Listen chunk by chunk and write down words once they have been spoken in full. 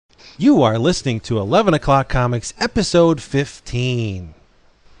You are listening to 11 O'Clock Comics, episode 15.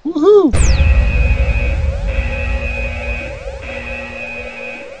 Woohoo!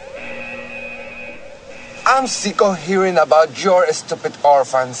 I'm sick of hearing about your stupid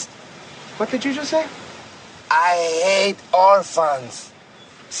orphans. What did you just say? I hate orphans.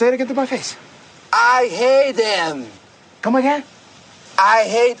 Say it again to my face. I hate them. Come again? I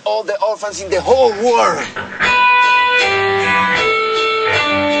hate all the orphans in the whole world.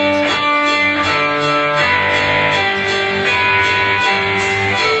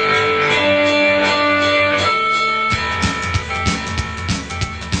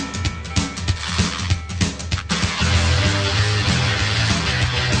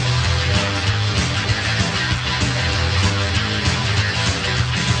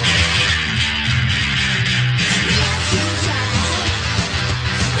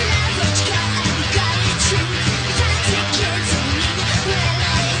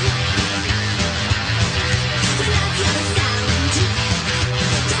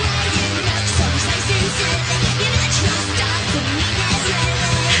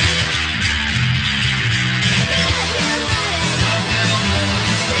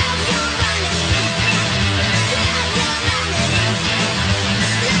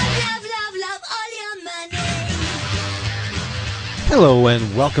 Hello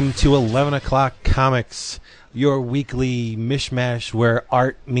and welcome to 11 O'Clock Comics, your weekly mishmash where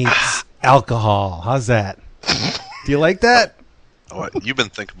art meets alcohol. How's that? Do you like that? What, you've been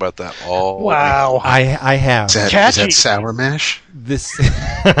thinking about that all Wow. I have. Is that Sour Mash? This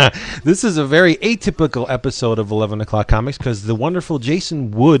this is a very atypical episode of 11 O'Clock Comics because the wonderful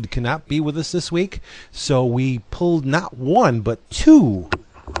Jason Wood cannot be with us this week, so we pulled not one but two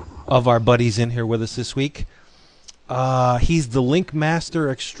of our buddies in here with us this week. He's the link master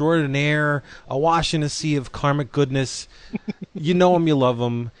extraordinaire, awash in a sea of karmic goodness. You know him, you love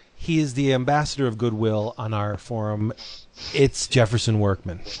him. He is the ambassador of goodwill on our forum. It's Jefferson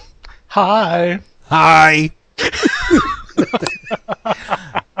Workman. Hi. Hi.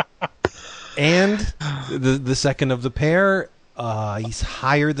 And the second of the pair, he's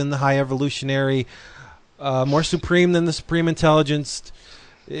higher than the High Evolutionary, more supreme than the Supreme Intelligence.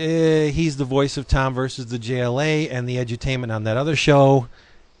 He's the voice of Tom versus the JLA and the edutainment on that other show.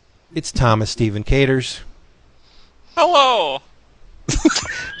 It's Thomas Stephen Caters. Hello.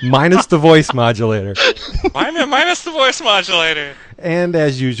 Minus the voice modulator. Minus the voice modulator. And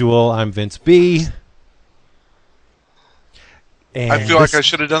as usual, I'm Vince B. And I feel like I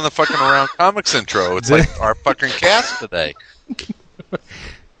should have done the fucking Around Comics intro. It's like our fucking cast today.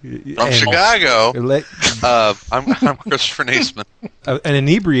 From Chicago, I'm Christopher Neesman. An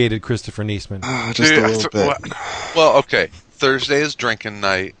inebriated Christopher Neesman. Just a little bit. Well, okay. Thursday is drinking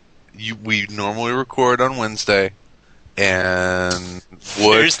night. We normally record on Wednesday, and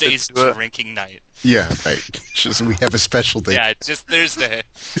Thursday's drinking night. Yeah, right. Just we have a special day. Yeah, just Thursday.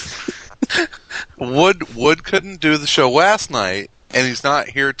 Wood couldn't do the show last night, and he's not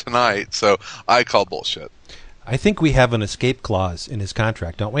here tonight, so I call bullshit. I think we have an escape clause in his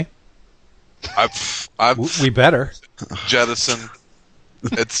contract, don't we? I've we better. jettison.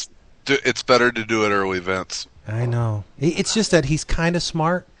 It's better to do it early, Vince. I know. It's just that he's kind of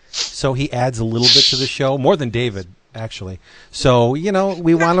smart, so he adds a little bit to the show, more than David, actually. So, we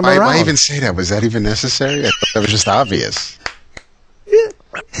want him around. Why even say that? Was that even necessary? I thought that was just obvious.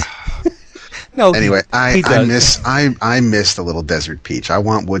 No. Anyway, I missed a little Desert Peach. I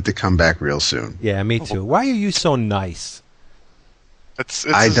want Wood to come back real soon. Yeah, me too. Why are you so nice?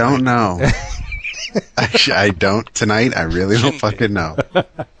 I don't know. I don't tonight. I really don't fucking know.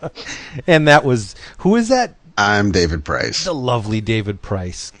 And that was, who is that? I'm David Price. The lovely David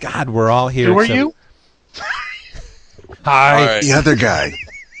Price. God, we're all here. Who are you? Hi. All right. The other guy.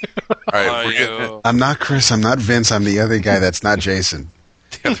 All right, we're getting I'm not Chris. I'm not Vince. I'm the other guy that's not Jason.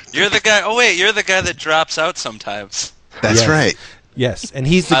 You're the guy. Oh wait, you're the guy that drops out sometimes. That's Yes. right. Yes, and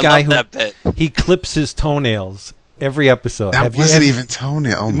he's the I guy love who that bit. he clips his toenails every episode. That wasn't even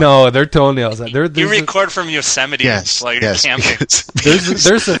toenail. Oh my. No, they're toenails. You record from Yosemite while you're camping. There's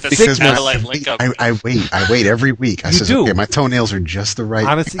a That's thickness. satellite link up. I wait every week. I You says, do. okay, my toenails are just the right.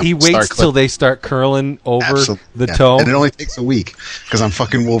 Honestly, he Start waits till they start curling over Absolutely. the Yeah. toe. And it only takes a week because I'm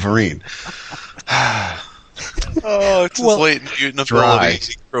fucking Wolverine. Oh, it's Well, his latent mutant dry. abilities.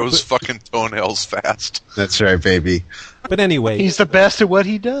 He grows fucking toenails fast. That's right, baby. But anyway, He's the best at what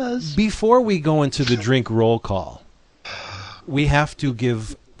he does. before we go into the drink roll call, we have to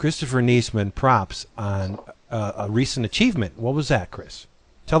give Christopher Neesman props on a recent achievement. What was that, Chris?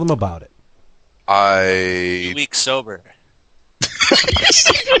 Tell them about it. 2 weeks sober.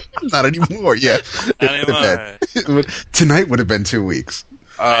 Not anymore. Yeah. Not anymore. Tonight would have been 2 weeks.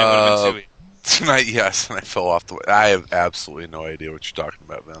 Tonight, yes, and I fell off the way. I have absolutely no idea what you're talking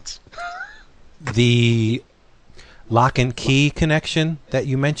about, Vince. The lock and key connection that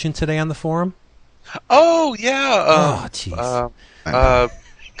you mentioned today on the forum? Oh, yeah. Jeez.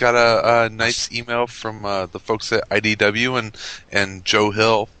 Got a nice email from the folks at IDW, and Joe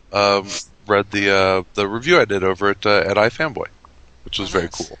Hill read the review I did over at iFanboy, which was very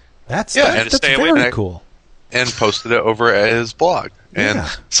cool. That's and very cool. And posted it over at his blog. And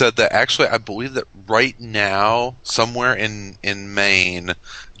said that actually, I believe that right now, somewhere in Maine,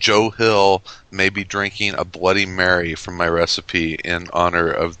 Joe Hill may be drinking a Bloody Mary from my recipe in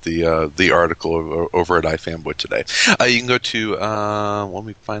honor of the article over at iFanboy today. You can go to let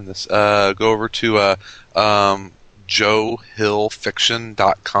me find this. Go over to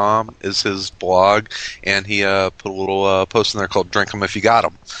JoeHillFiction.com is his blog, and he put a little post in there called "Drink 'em if you got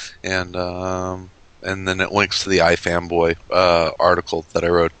 'em," and then it links to the iFanboy article that I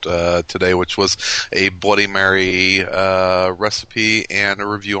wrote today, which was a Bloody Mary recipe and a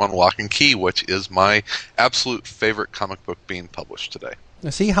review on Lock and Key, which is my absolute favorite comic book being published today.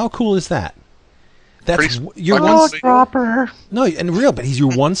 Now, see, how cool is that? That's you're proper. No, and real, but you're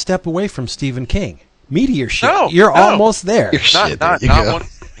one step away from Stephen King. Meteor shit. No, you're almost there.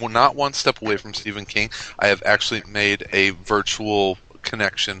 Not one step away from Stephen King. I have actually made a virtual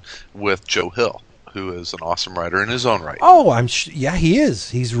connection with Joe Hill, who is an awesome writer in his own right. Oh, yeah, he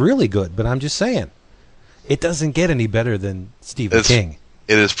is. He's really good, but I'm just saying, it doesn't get any better than Stephen King.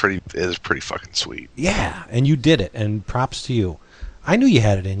 It is pretty fucking sweet. Yeah, and you did it, and props to you. I knew you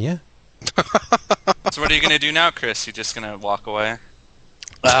had it in you. So what are you going to do now, Chris? You just going to walk away?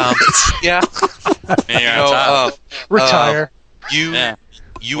 Yeah. Retire. What are you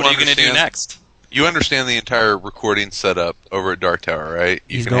going to do next? You understand the entire recording setup over at Dark Tower, right?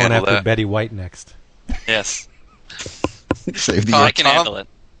 He's going after Betty White next. Yes. Save the I can handle it.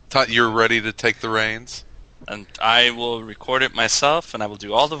 You're ready to take the reins? And I will record it myself, and I will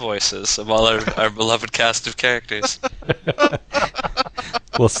do all the voices of all our beloved cast of characters.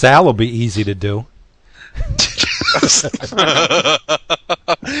 Well, Sal will be easy to do.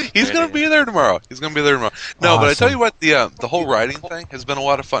 He's going to be there tomorrow. No, awesome. But I tell you what, the whole writing thing has been a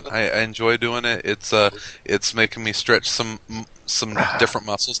lot of fun. I enjoy doing it. It's making me stretch some different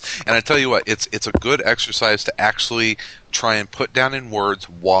muscles. And I tell you what, it's a good exercise to actually try and put down in words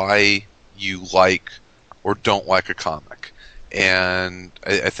why you like or don't like a comic. And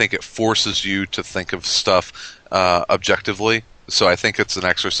I think it forces you to think of stuff objectively. So I think it's an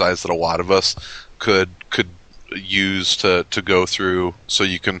exercise that a lot of us could use to go through, so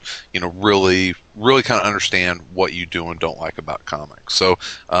you can really kind of understand what you do and don't like about comics. So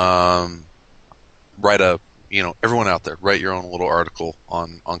everyone out there, write your own little article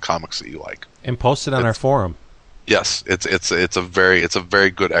on comics that you like and post it on our forum. Yes, it's a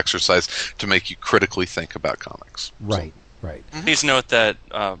very good exercise to make you critically think about comics. Right. Please note that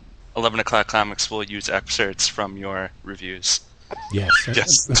 11 O'Clock Comics will use excerpts from your reviews. Yes.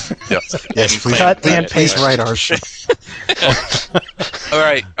 Please, Cut and please paste. write our shit. All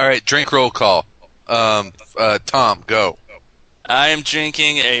right. Drink roll call. Tom, go. I am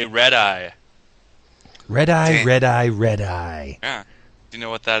drinking a Red Eye. Red Eye. Yeah. Do you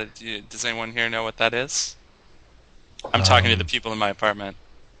know what that is? Does anyone here know what that is? I'm talking to the people in my apartment.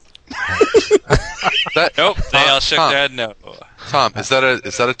 Nope, they all shook their head no. Tom, is that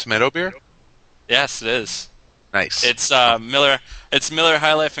a tomato beer? Yes, it is. Nice. It's Miller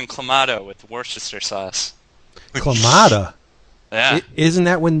High Life and Clamato with Worcestershire sauce. Clamato? Yeah. Isn't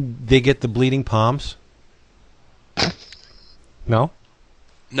that when they get the bleeding palms? No?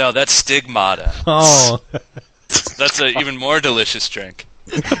 No, that's Stigmata. Oh. That's an even more delicious drink.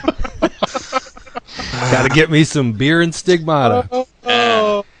 Gotta get me some beer and Stigmata.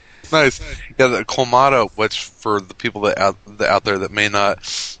 Yeah. Nice. Yeah, the Clamato, which for the people that out there that may not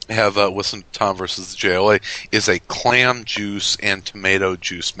have listened to Tom versus the JLA, is a clam juice and tomato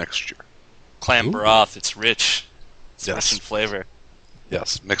juice mixture. Clam broth. It's rich. It's Yes. rich in flavor.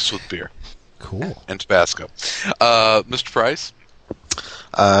 Yes, mixed with beer Cool. and Tabasco. Mr. Price?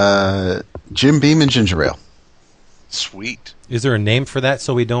 Jim Beam and ginger ale. Sweet. Is there a name for that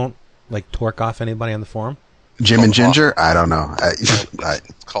so we don't torque off anybody on the forum? Jim and ginger? I don't know. It's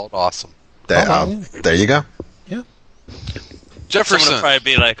called Awesome. There you go. Yeah. Jefferson. Someone will probably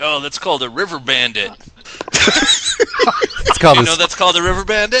be like, "Oh, that's called a River Bandit." It's called You know that's called a River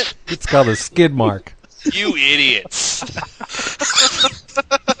Bandit? It's called a skid mark. You idiots.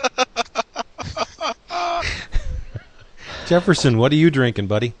 Jefferson, what are you drinking,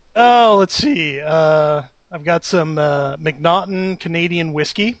 buddy? Oh, let's see. I've got some McNaughton Canadian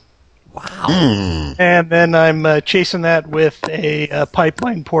whiskey. Wow. And then I'm chasing that with a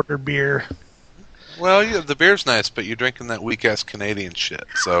pipeline porter beer. Well, yeah, the beer's nice, but you're drinking that weak-ass Canadian shit,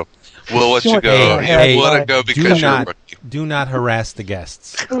 so we'll let you go. Hey, We'll let it go because you're a rookie. Do not harass the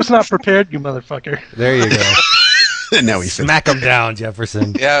guests. I was not prepared, you motherfucker. There you go. No, he said. Smack them down,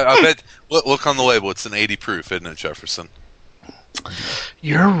 Jefferson. Yeah, I bet. Look on the label. It's an 80 proof, isn't it, Jefferson?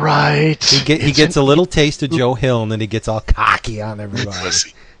 You're right. He gets a little taste of Joe Hill, and then he gets all cocky on everybody.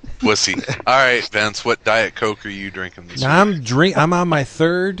 Wussy. All right, Vince. What Diet Coke are you drinking this week? I'm on my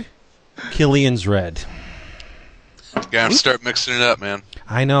third Killian's Red. Gotta start mixing it up, man.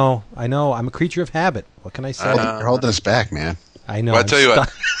 I know. I'm a creature of habit. What can I say? You're holding us back, man. I know. Well, I tell you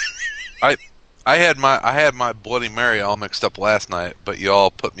what. I had my Bloody Mary all mixed up last night, but you all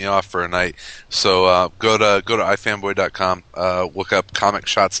put me off for a night. So go to ifanboy.com, look up Comic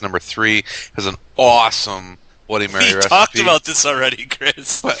Shots number 3. Has an awesome Bloody Mary recipe. We talked about this already,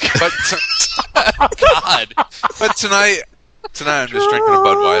 Chris. But God. But tonight I'm just drinking a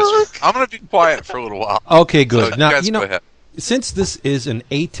Budweiser. I'm gonna be quiet for a little while. Okay, good. So Now guys, go ahead. Since this is an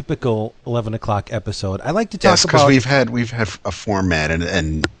atypical 11 o'clock episode, I like to talk Yes, about. because we've had a format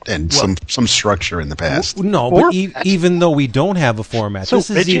and some structure in the past. No, but even though we don't have a format, So this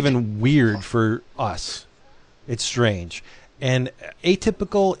is rigid. even weird for us. It's strange. And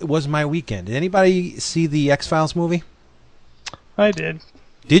atypical was my weekend. Did anybody see the X-Files movie? I did.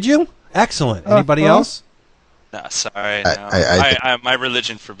 Did you? Excellent. Anybody else? No, sorry. No. I- my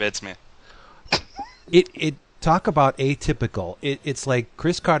religion forbids me. It talk about atypical. It's like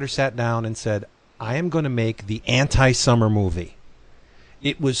Chris Carter sat down and said, I am going to make the anti-summer movie.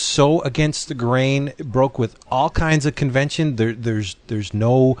 It was so against the grain. It broke with all kinds of convention. There's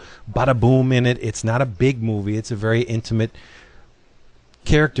no bada boom in it. It's not a big movie. It's a very intimate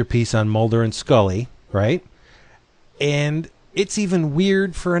character piece on Mulder and Scully, right? And it's even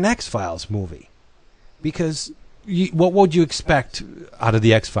weird for an X-Files movie. Because what would you expect out of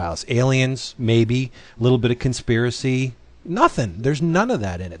the X-Files? Aliens, maybe. A little bit of conspiracy. Nothing. There's none of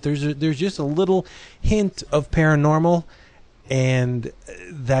that in it. There's just a little hint of paranormal, and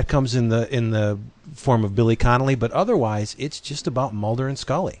that comes in the form of Billy Connolly. But otherwise, it's just about Mulder and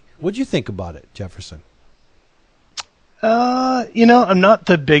Scully. What'd you think about it, Jefferson? I'm not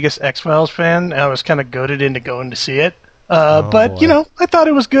the biggest X-Files fan. I was kind of goaded into going to see it. boy. I thought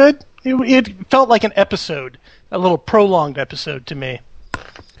it was good. It felt like an episode, a little prolonged episode to me.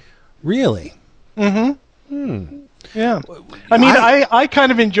 Really? Yeah. I mean, I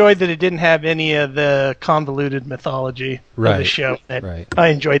kind of enjoyed that it didn't have any of the convoluted mythology of the Right. show. Right. I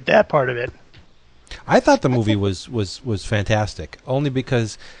enjoyed that part of it. I thought the movie was fantastic, only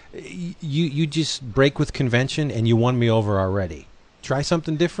because you just break with convention and you won me over already. Try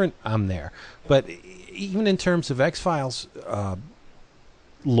something different, I'm there. But even in terms of X-Files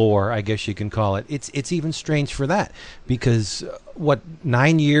lore, I guess you can call it, it's even strange for that, because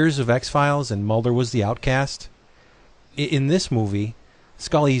 9 years of X-Files and Mulder was the outcast. In this movie,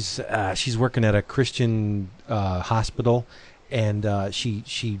 Scully's she's working at a Christian hospital, and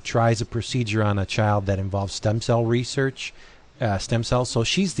she tries a procedure on a child that involves stem cell research, stem cells. So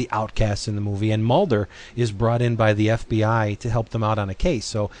she's the outcast in the movie, and Mulder is brought in by the FBI to help them out on a case.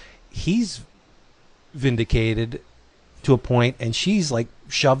 So he's vindicated to a point, and she's like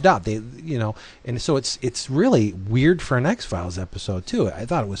shoved out. And so it's really weird for an X-Files episode too. I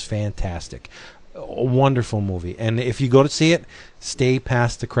thought it was fantastic, a wonderful movie. And if you go to see it, stay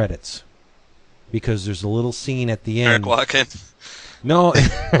past the credits, because there's a little scene at the end. Eric Walken. No,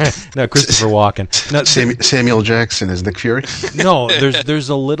 no, Christopher Walken. No, Samuel Jackson is Nick Fury. no, there's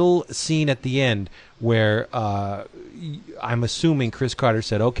a little scene at the end where I'm assuming Chris Carter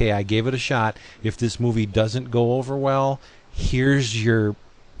said, "Okay, I gave it a shot. If this movie doesn't go over well, here's your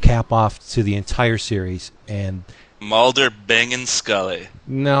cap off to the entire series." And Mulder banging Scully.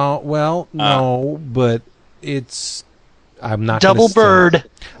 no, but it's. I'm not Double gonna say. bird.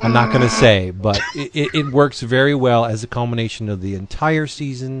 I'm not going to say, but it works very well as a culmination of the entire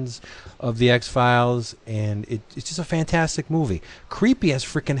seasons of the X-Files, and it's just a fantastic movie. Creepy as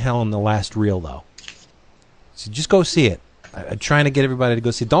freaking hell in the last reel, though. So just go see it. I'm trying to get everybody to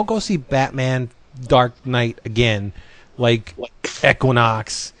go see it. Don't go see Batman Dark Knight again, like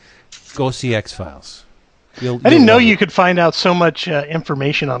Equinox. Go see X-Files. I didn't know you could find out so much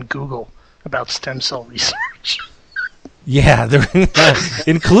information on Google about stem cell research. Yeah,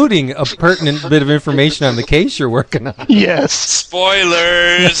 including a pertinent bit of information on the case you're working on. Yes.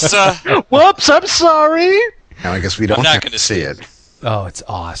 Spoilers! Whoops, I'm sorry. Now I guess we don't I'm not have gonna to see it. Oh, it's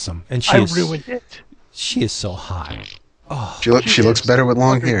awesome, and I ruined it. She is so hot. She looks better with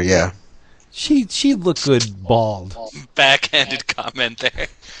long hair. Yeah. She looked good bald. Backhanded comment there.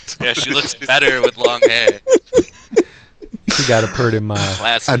 Yeah, she looks better with long hair. She got a pert in mile.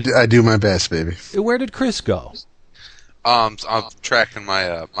 Classic. I do my best, baby. Where did Chris go? I'm tracking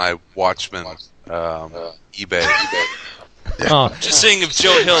my my Watchmen eBay. Oh, Just seeing if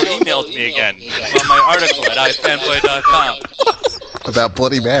Joe Hill emailed me again on my article at ifanboy.com. About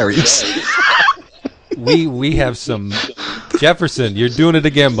Bloody Marys. we have some Jefferson. You're doing it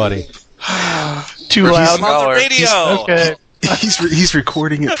again, buddy. Too loud. I'm on the radio. Okay. He's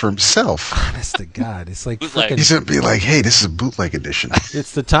recording it for himself. Honest to God, it's like Bootleg. frickin', He's gonna be like, "Hey, this is a bootleg edition."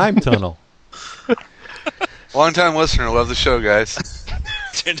 it's the time tunnel. Long time listener, love the show, guys.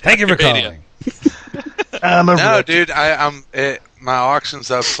 Thank you for calling. No, dude, my auction's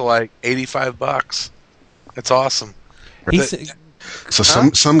up to like $85. It's awesome. He's, So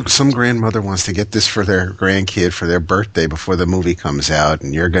some grandmother wants to get this for their grandkid for their birthday before the movie comes out,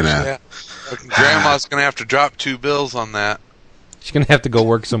 and you're gonna. Yeah. Grandma's gonna have to drop 2 bills on that. she's gonna have to go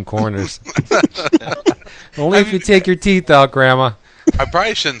work some corners. Only if you take your teeth out, Grandma. I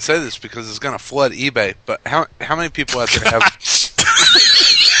probably shouldn't say this because it's gonna flood eBay. But how many people out there have?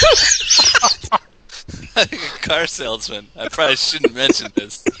 Like a car salesman. I probably shouldn't mention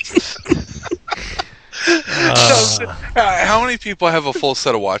this. How many people have a full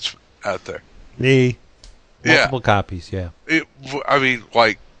set of Watchmen out there? Me. Yeah. Multiple copies, yeah. I mean,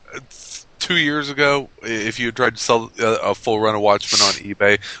 like 2 years ago, if you had tried to sell a full run of Watchmen on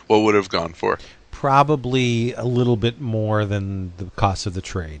eBay, what would it have gone for? Probably a little bit more than the cost of the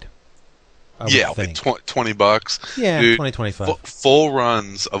trade. I would Yeah, think. like $20. Yeah, Dude, 20, 25. Full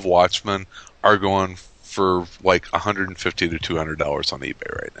runs of Watchmen are going for like $150 to $200 on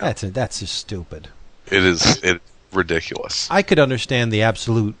eBay right now. That's just stupid. It's ridiculous. I could understand the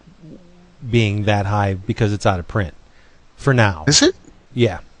absolute being that high because it's out of print. For now. Is it?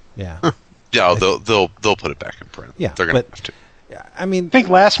 Yeah. Yeah, they'll put it back in print. Yeah, They're gonna but- have to. I mean, I think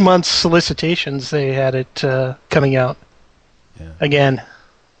last month's solicitations they had it coming out again.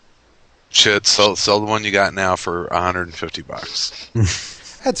 Shit, sell the one you got now for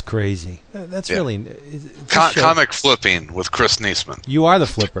 $150. that's crazy. That's Yeah. really it's a show. Comic flipping with Chris Niesman. You are the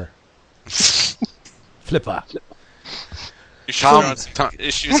flipper. Flipper. You should run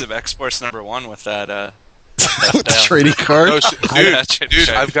issues of X-Force #1 with that. With the trading card. No, Yeah, dude,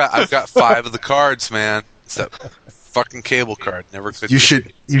 I've got 5 of the cards, man. It's that fucking cable card. Never could. You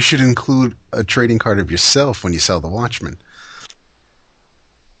should include a trading card of yourself when you sell the Watchmen.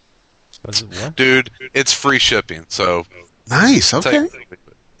 Was it what? Dude, it's free shipping, so Nice. Okay.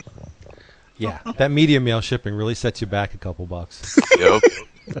 Yeah, that medium mail shipping really sets you back a couple bucks. Yep.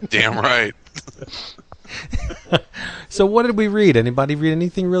 Damn right. So what did we read? Anybody read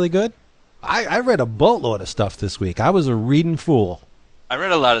anything really good? I read a boatload of stuff this week. I was a reading fool. I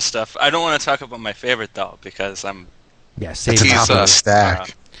read a lot of stuff. I don't want to talk about my favorite though because I'm. Yeah, save It's the it. top of the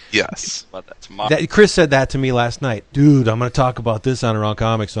stack. Yes. But that's Chris said that to me last night. Dude, I'm going to talk about this on Around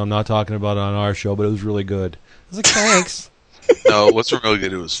Comics, so I'm not talking about it on our show, but it was really good. I was like, thanks. No, it wasn't really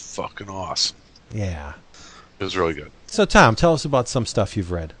good. It was fucking awesome. Yeah. It was really good. So, Tom, tell us about some stuff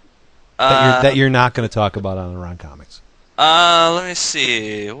you've read that you're not going to talk about on Around Comics. Let me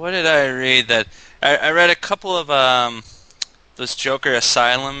see. What did I read? That I read a couple of those Joker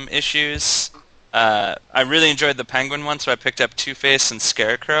Asylum issues. I really enjoyed the Penguin one, so I picked up Two-Face and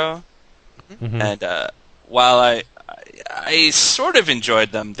Scarecrow. Mm-hmm. And while I sort of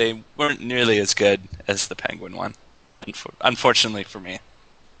enjoyed them, they weren't nearly as good as the Penguin one, unfortunately for me.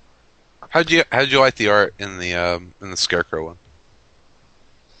 How'd you like the art in the Scarecrow one?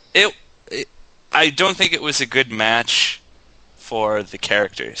 I don't think it was a good match for the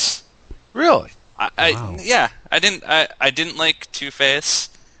characters. Really? Wow. I didn't like Two-Face.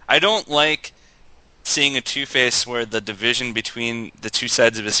 I don't like seeing a Two-Face where the division between the two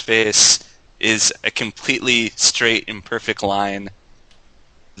sides of his face is a completely straight and perfect line.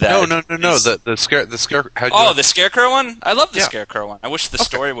 No. The Scarecrow. The Scarecrow one? I love the Yeah. Scarecrow one. I wish the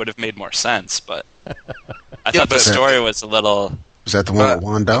story would have made more sense, but I Yeah, thought the but- story was a little. Was that the one with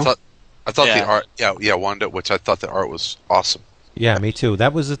Wando? I thought Yeah. the art. Yeah, Wanda. Which I thought the art was awesome. Yeah, me too.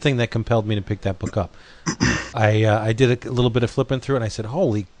 That was the thing that compelled me to pick that book up. I did a little bit of flipping through it, and I said,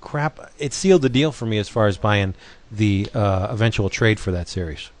 holy crap, it sealed the deal for me as far as buying the eventual trade for that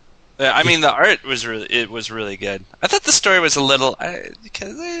series. I mean, the art was really good. I thought the story was a little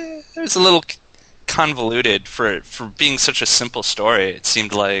convoluted for being such a simple story. It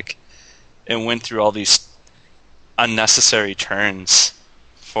seemed like it went through all these unnecessary turns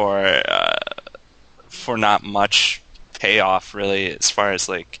for not much payoff, really, as far as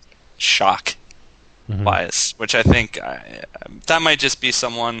like shock wise. Which I think that might just be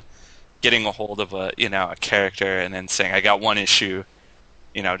someone getting a hold of a character and then saying, I got one issue,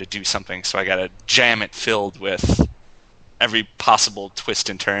 to do something, so I got to jam it filled with every possible twist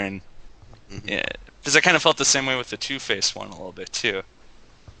and turn. Yeah, because I kind of felt the same way with the Two-Face one a little bit too.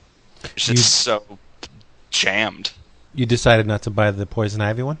 It's just so jammed. You decided not to buy the Poison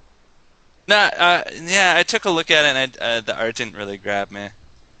Ivy one? Yeah, I took a look at it, and the art didn't really grab me.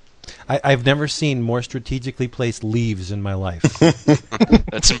 I've never seen more strategically placed leaves in my life.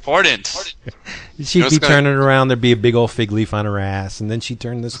 That's important. She'd be turning around, there'd be a big old fig leaf on her ass, and then she'd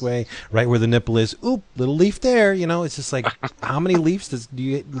turn this way, right where the nipple is. Oop, little leaf there. It's just like, how many leaves do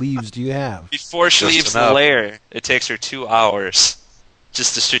you have? Before she leaves the lair, it takes her 2 hours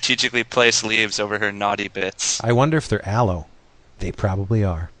just to strategically place leaves over her naughty bits. I wonder if they're aloe. They probably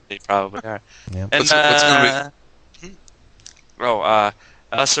are. They probably are. Yeah. And, what's going to be?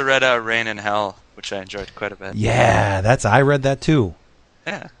 I also read Rain in Hell, which I enjoyed quite a bit. Yeah, I read that too.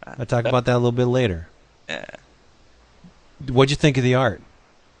 Yeah. I'll talk about that a little bit later. Yeah. What'd you think of the art?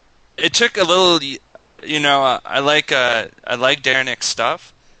 It took a little, I like Darenick's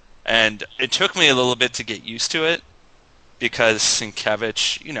stuff, and it took me a little bit to get used to it, because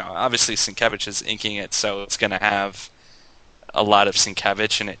Sienkiewicz, obviously Sienkiewicz is inking it, so it's going to have a lot of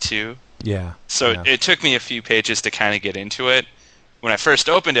Sienkiewicz in it too. Yeah. So it took me a few pages to kind of get into it. When I first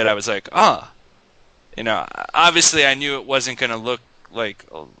opened it, I was like, obviously I knew it wasn't going to look like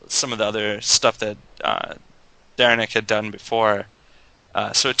some of the other stuff that Darenick had done before.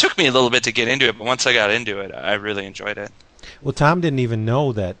 So it took me a little bit to get into it, but once I got into it, I really enjoyed it. Well, Tom didn't even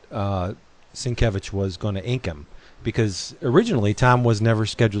know that Sienkiewicz was going to ink him, because originally Tom was never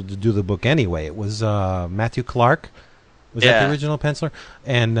scheduled to do the book anyway. It was Matthew Clark. Was that the original penciler?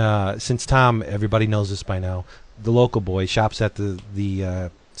 And since Tom, everybody knows this by now, the local boy, shops at the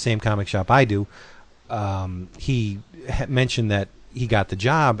same comic shop I do, he mentioned that he got the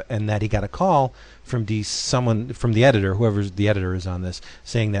job and that he got a call from someone from the editor, whoever the editor is on this,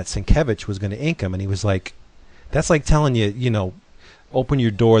 saying that Sienkiewicz was going to ink him, and he was like, "That's like telling you, open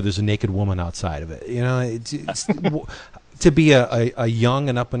your door, there's a naked woman outside of it." It's to be a young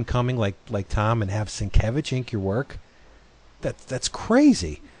and up and coming like Tom and have Sienkiewicz ink your work. That's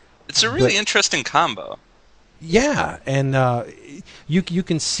crazy. It's a really interesting combo. Yeah, and you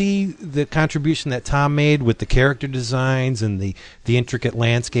can see the contribution that Tom made with the character designs and the intricate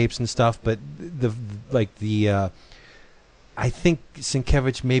landscapes and stuff. But I think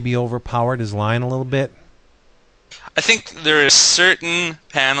Sienkiewicz maybe overpowered his line a little bit. I think there are certain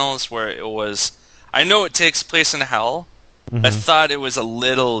panels where it was. I know it takes place in hell. Mm-hmm. I thought it was a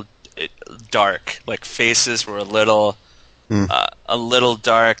little dark. Like faces were a little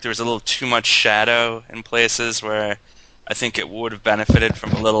dark. There was a little too much shadow in places where I think it would have benefited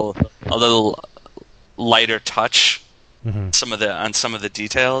from a little lighter touch. Mm-hmm. on some of the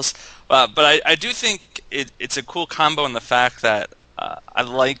details. But I do think it's a cool combo in the fact that I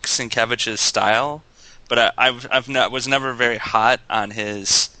like Sienkiewicz's style, but I was never very hot on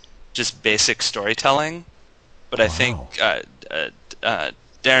his just basic storytelling. But I think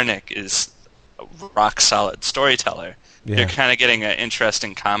Darenick is a rock solid storyteller. Yeah. You're kind of getting an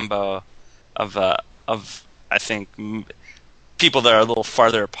interesting combo of I think people that are a little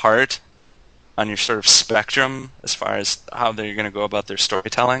farther apart on your sort of spectrum as far as how they're going to go about their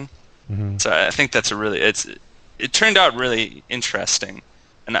storytelling. Mm-hmm. So I think that's it turned out really interesting,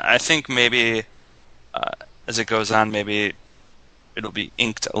 and I think maybe as it goes on, maybe it'll be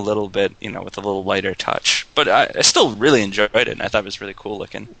inked a little bit, with a little lighter touch. But I still really enjoyed it, and I thought it was really cool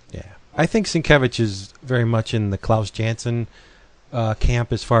looking. Yeah. I think Sienkiewicz is very much in the Klaus Janson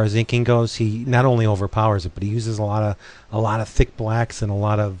camp as far as inking goes. He not only overpowers it, but he uses a lot of thick blacks and a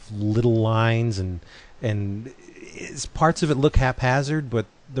lot of little lines, and parts of it look haphazard, but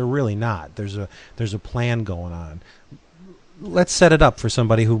they're really not. There's a plan going on. Let's set it up for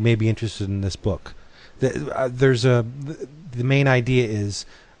somebody who may be interested in this book. The main idea is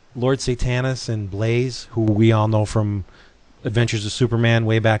Lord Satanus and Blaze, who we all know from Adventures of Superman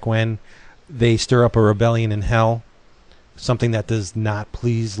way back when. They stir up a rebellion in hell, something that does not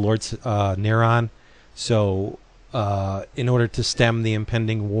please Lord Neron. So in order to stem the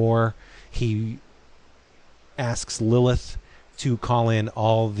impending war, he asks Lilith to call in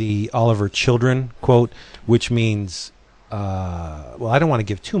all of her children, quote, which means, well, I don't want to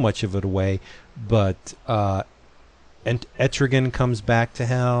give too much of it away, but Etrigan comes back to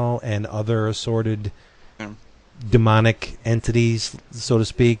hell and other assorted demonic entities, so to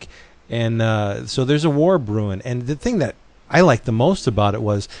speak, and so there's a war brewing. And the thing that I liked the most about it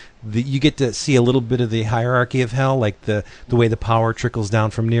was you get to see a little bit of the hierarchy of hell, like the way the power trickles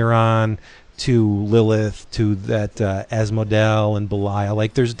down from Neron to Lilith, to that Asmodel and Belial.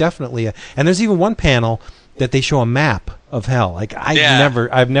 Like, there's definitely and there's even one panel that they show a map of hell. Like,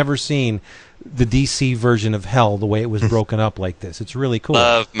 I've never seen the DC version of hell the way it was broken up like this. It's really cool.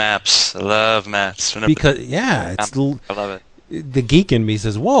 Love maps. Because it's I love it. The geek in me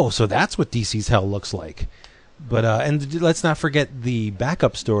says, "Whoa, so that's what DC's hell looks like." But and let's not forget the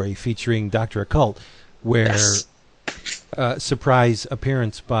backup story featuring Dr. Occult, where surprise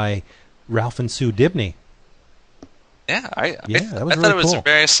appearance by Ralph and Sue Dibney. Yeah, I that was thought really it was cool.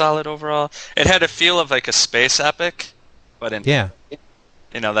 very solid overall. It had a feel of like a space epic, but in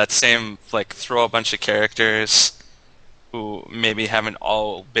that same like throw a bunch of characters who maybe haven't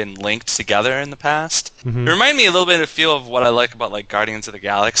all been linked together in the past. Mm-hmm. It reminded me a little bit of the feel of what I like about like Guardians of the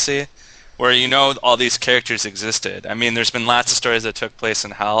Galaxy, where all these characters existed. I mean, there's been lots of stories that took place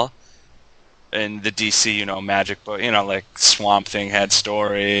in hell. In the DC, magic book, like Swamp Thing had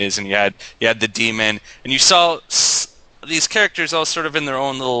stories, and you had the Demon, and you saw these characters all sort of in their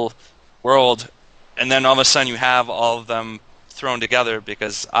own little world, and then all of a sudden you have all of them thrown together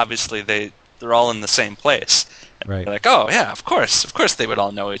because obviously they're all in the same place. Right. You're like, oh yeah, of course they would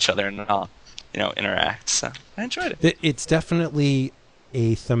all know each other and all, interact. So I enjoyed it. It's definitely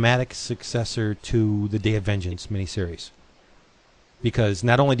a thematic successor to the Day of Vengeance miniseries, because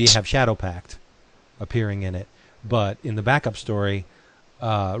not only do you have Shadow Pact appearing in it, but in the backup story,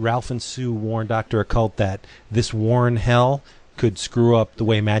 Ralph and Sue warn Dr. Occult that this Warren hell could screw up the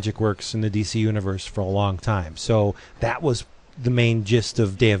way magic works in the DC universe for a long time. So that was the main gist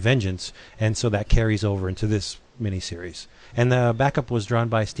of Day of Vengeance, and so that carries over into this miniseries. And the backup was drawn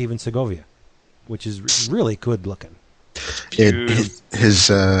by Steven Segovia, which is really good looking.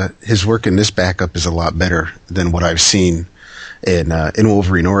 His work in this backup is a lot better than what I've seen in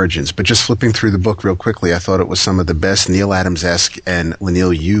Wolverine Origins. But just flipping through the book real quickly, I thought it was some of the best Neil Adams-esque and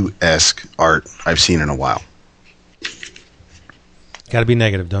Leinil Yu-esque art I've seen in a while. Got to be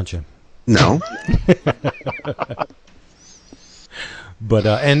negative, don't you? No. But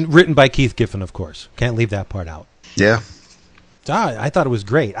and written by Keith Giffen, of course. Can't leave that part out. Yeah. I thought it was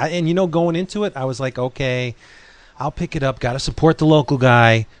great. Going into it, I was like, okay, I'll pick it up. Got to support the local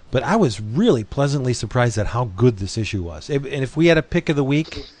guy. But I was really pleasantly surprised at how good this issue was. And if we had a pick of the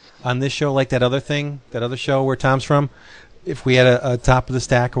week on this show, like that other show where Tom's from, if we had a top of the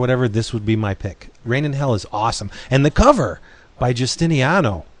stack or whatever, this would be my pick. Reign in Hell is awesome. And the cover by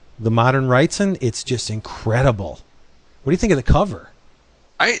Justiniano, the modern Wrightson, it's just incredible. What do you think of the cover?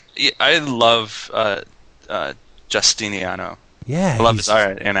 I love Justiniano. Yeah, I love his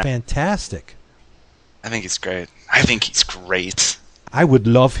art. Fantastic. I think he's great. I would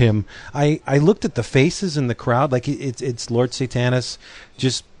love him. I looked at the faces in the crowd, like it's Lord Satanas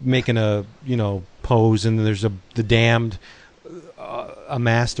just making a pose, and there's the damned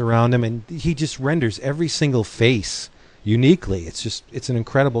amassed around him, and he just renders every single face uniquely. It's an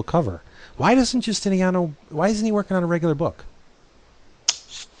incredible cover. Why isn't he working on a regular book?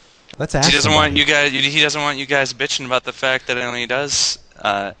 Let's ask. He doesn't want you guys. He doesn't want you guys bitching about the fact that it only does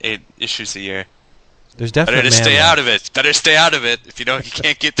 8 issues a year. There's definitely better stay out of it. Better stay out of it if you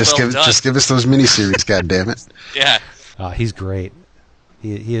can't get 12 done. Just give us those miniseries, goddammit. Yeah. He's great.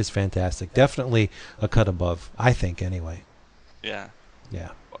 He is fantastic. Definitely a cut above, I think. Anyway. Yeah.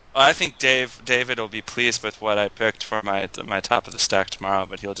 Yeah. I think David will be pleased with what I picked for my top of the stack tomorrow,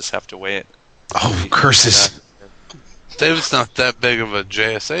 but he'll just have to wait. Oh, curses! David's not that big of a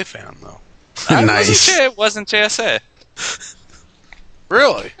JSA fan, though. Nice. It wasn't JSA.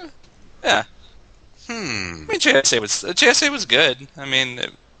 Really? Yeah. I mean, JSA was good. I mean,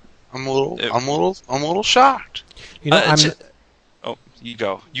 I'm a little shocked. You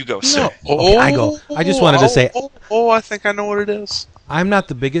go, sir. Okay, I go. I just wanted to say. I think I know what it is. I'm not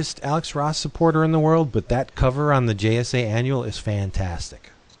the biggest Alex Ross supporter in the world, but that cover on the JSA annual is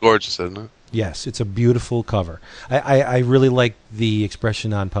fantastic. Gorgeous, isn't it? Yes, it's a beautiful cover. I really like the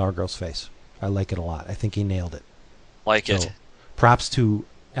expression on Power Girl's face. I like it a lot. I think he nailed it. It. Props to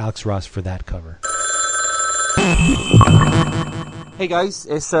Alex Ross for that cover. Hey guys,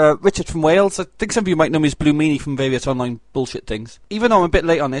 it's Richard from Wales. I think some of you might know me as Blue Meanie from various online bullshit things. Even though I'm a bit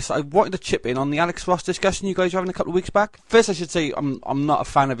late on this, I wanted to chip in on the Alex Ross discussion you guys were having a couple of weeks back. First, I should say I'm not a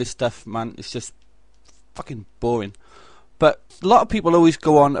fan of his stuff, man. It's just fucking boring. But a lot of people always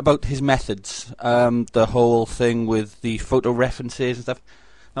go on about his methods, the whole thing with the photo references and stuff.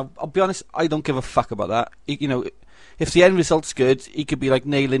 Now, I'll be honest, I don't give a fuck about that. If the end result's good, he could be like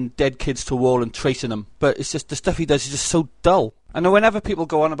nailing dead kids to a wall and tracing them. But it's just the stuff he does is just so dull. I know whenever people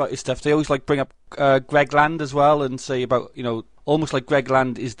go on about his stuff, they always bring up Greg Land as well and say about almost like Greg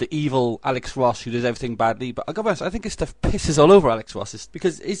Land is the evil Alex Ross who does everything badly. But I gotta be honest, I think his stuff pisses all over Alex Ross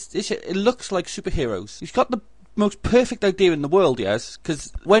because it looks like superheroes. He's got the most perfect idea in the world, he has,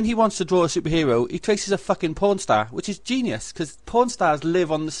 because when he wants to draw a superhero, he traces a fucking porn star, which is genius, because porn stars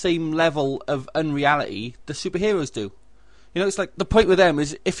live on the same level of unreality the superheroes do. You know, it's like the point with them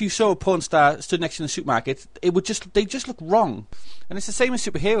is if you saw a porn star stood next to you in a supermarket, they just look wrong. And it's the same as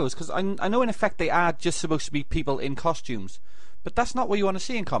superheroes, because I know in effect they are just supposed to be people in costumes, but that's not what you want to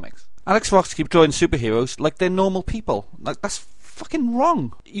see in comics. Alex Ross keeps drawing superheroes like they're normal people. Like, that's fucking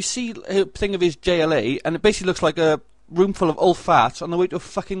wrong. You see a thing of his JLA, and it basically looks like a room full of old farts on the way to a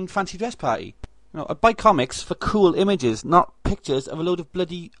fucking fancy dress party. You know, I buy comics for cool images, not pictures of a load of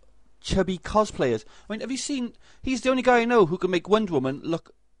bloody chubby cosplayers. I mean, have you seen... He's the only guy I know who can make Wonder Woman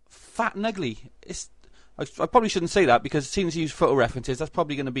look fat and ugly. I probably shouldn't say that, because seeing as he used photo references, that's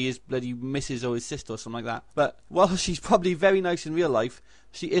probably going to be his bloody missus or his sister or something like that. But while she's probably very nice in real life,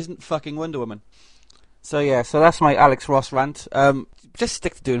 she isn't fucking Wonder Woman. So yeah, so that's my Alex Ross rant. Just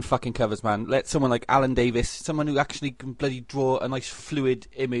stick to doing fucking covers, man. Let someone like Alan Davis, someone who actually can bloody draw a nice fluid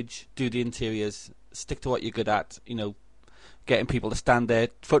image, do the interiors. Stick to what you're good at, you know, getting people to stand there,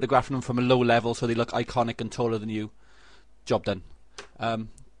 photographing them from a low level so they look iconic and taller than you. Job done. I'll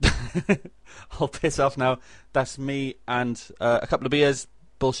piss off now. That's me and a couple of beers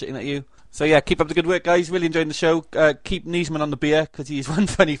bullshitting at you. So yeah, keep up the good work, guys. Really enjoying the show. Keep Niesman on the beer, because he's one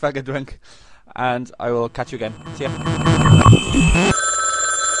funny fucking drunk. And I will catch you again. See ya.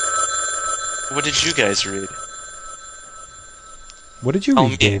 What did you guys read? What did you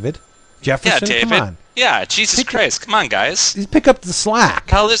read, David? Jefferson? Yeah, David. Come on. Yeah, Jesus Christ. Come on, guys. Pick up the slack.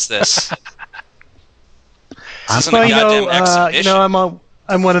 How is this? I'm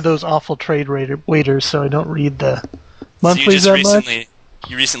one of those awful trade waiters, so I don't read the monthlies that much.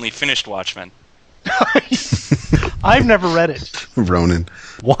 You recently finished Watchmen. I've never read it. Ronan.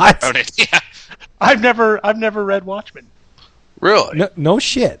 What? Ronan, yeah. I've never read Watchmen. Really? No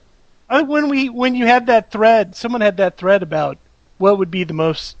shit. When you had that thread, someone had that thread about what would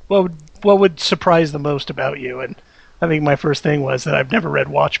surprise the most about you, and I think my first thing was that I've never read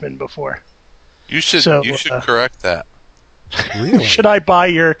Watchmen before. You should correct that. Really? Should I buy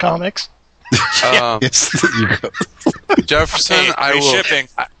your comics? Yes, you go. Jefferson, Hey, I will. shipping.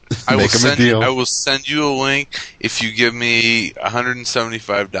 I will Make 'em a send you. deal. I will send you a link if you give me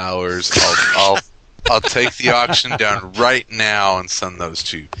 $175. I'll take the auction down right now and send those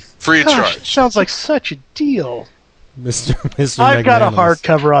to you, free of Gosh, charge. sounds like such a deal. Mr. I've got a Magnanimous.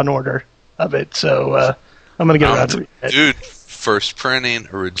 hardcover on order of it, so I'm going to get around to reading it. Dude, first printing,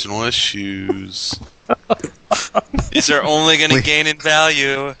 original issues. These are only going to gain in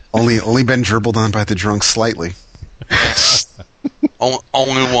value. Only been dribbled on by the drunk slightly.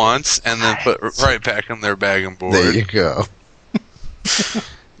 Only once, and then put right back in their bag and board. There you go.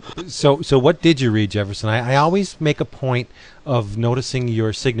 So what did you read, Jefferson? I always make a point of noticing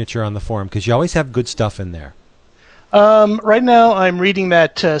your signature on the forum, because you always have good stuff in there. Right now, I'm reading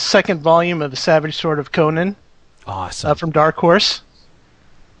that second volume of The Savage Sword of Conan. Awesome. From Dark Horse.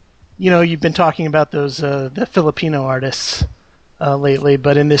 You know, you've been talking about those the Filipino artists lately,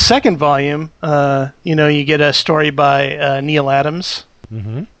 but in this second volume, you get a story by Neil Adams,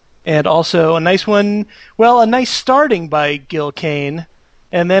 and also a nice one. Well, a nice starting by Gil Kane,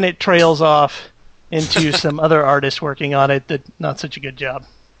 and then it trails off into some other artists working on it that not such a good job.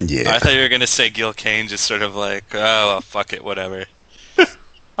 Yeah. I thought you were going to say Gil Kane, just sort of like, oh, well, fuck it, whatever.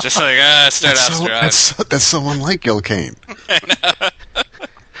 Just like, start out strong. That's so unlike Gil Kane.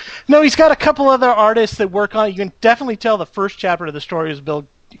 No, he's got a couple other artists that work on it. You can definitely tell the first chapter of the story is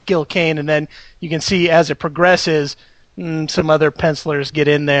Gil Kane, and then you can see as it progresses, some other pencilers get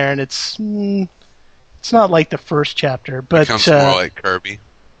in there, and it's not like the first chapter, but Becomes more like Kirby.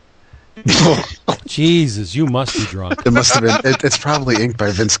 Jesus, you must be drunk. It must have been. It's probably inked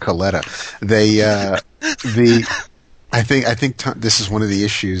by Vince Coletta. I think this is one of the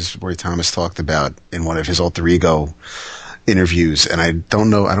issues where Thomas talked about in one of his alter ego interviews, and I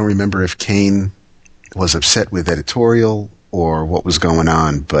don't remember if Kane was upset with editorial or what was going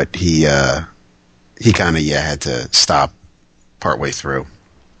on, but he kind of had to stop partway through.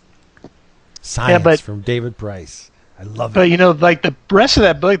 Science from David Price. I love it. But like the rest of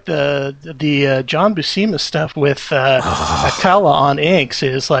that book, the John Buscema stuff with Akala on inks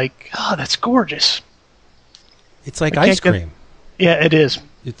is like, that's gorgeous. It's like ice cream. Yeah, it is.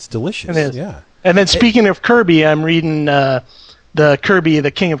 It's delicious. It is. Yeah. And then speaking of Kirby, I'm reading the Kirby,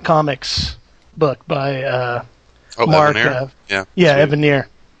 the King of Comics book by Mark. Evan Neer? Evan Neer.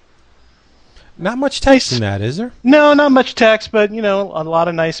 Not much text in that, is there? No, not much text, but a lot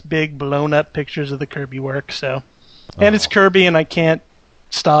of nice big blown up pictures of the Kirby work. So And it's Kirby, and I can't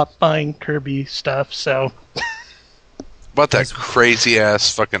stop buying Kirby stuff, so... About that crazy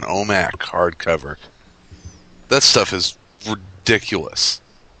ass fucking OMAC hardcover. That stuff is ridiculous.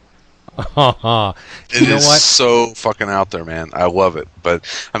 You It know is what? so fucking out there, man. I love it. But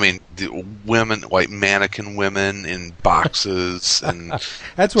I mean, the women, like mannequin women in boxes, and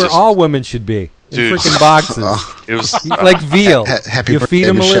That's where just- all women should be. In Dude. freaking boxes. it was Like veal. Happy You feed birthday,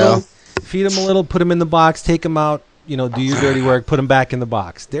 them a little, Michelle. put them in the box, take them out, do your dirty work, put them back in the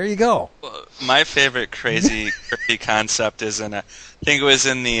box. There you go. My favorite crazy concept is I think it was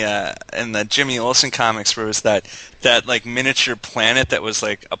in the Jimmy Olsen comics, where it was that like miniature planet that was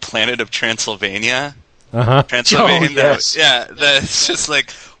like a planet of Transylvania. Uh-huh. Transylvania. Oh, yes. That's just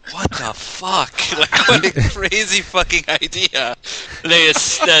like, what the fuck? Like, what a crazy fucking idea.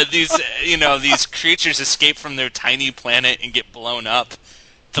 These creatures escape from their tiny planet and get blown up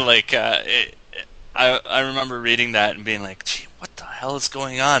to like. I remember reading that and being like, gee, what the hell is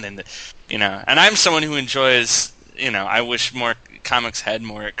going on? And and I'm someone who enjoys. I wish more comics had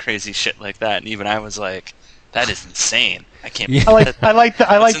more crazy shit like that. And even I was like, that is insane. I can't. Yeah. I like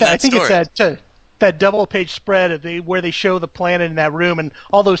that. What's in I think story? it's that double-page spread where they show the planet in that room, and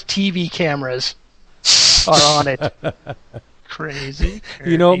all those TV cameras are on it. Crazy.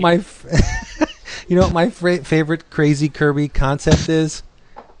 You know what my favorite crazy Kirby concept is?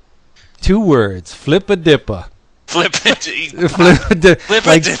 2 words: flip-a-dippa.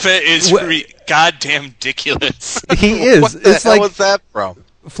 Flip-a-dippa is goddamn ridiculous. He is. What the It's hell like was that from?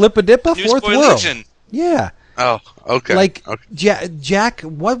 flip-a-dippa, Newsboy fourth world. Legion. Yeah. Oh, okay. Like okay. Jack,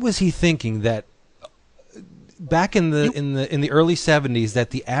 what was he thinking that back in the early 70s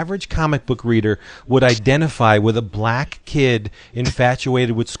that the average comic book reader would identify with a black kid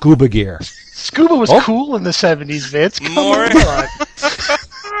infatuated with scuba gear? Scuba was cool in the 70s, Vince. Come More- on.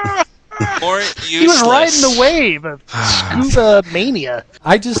 More useless. He was riding the wave of scuba mania.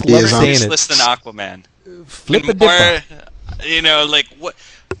 I just He love is saying useless than it. Aquaman. Flip-a-dippa. Like what?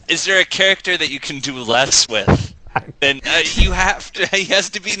 Is there a character that you can do less with? Then you have to. He has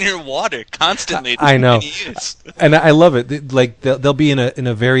to be near water constantly. I know. to use. And I love it. Like they'll be in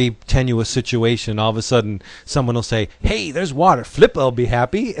a very tenuous situation. All of a sudden, someone will say, "Hey, there's water." Flip'll be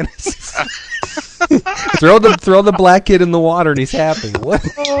happy, and throw the black kid in the water, and he's happy. What?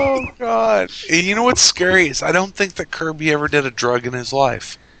 Oh God! And you know what's scary is I don't think that Kirby ever did a drug in his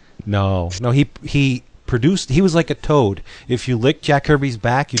life. No. He produced. He was like a toad. If you lick Jack Kirby's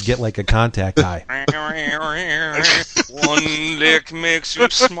back, you'd get like a contact eye. One lick makes you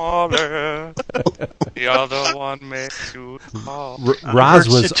smaller. The other one makes you tall. Roz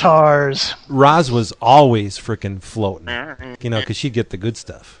was Guitars. always freaking floating. Because she'd get the good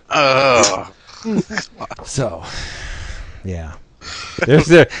stuff. Oh, So, yeah.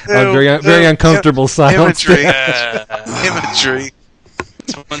 There's a very uncomfortable silence. imagery. Imagery.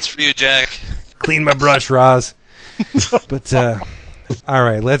 This one's for you, Jack. Clean my brush, Roz. But all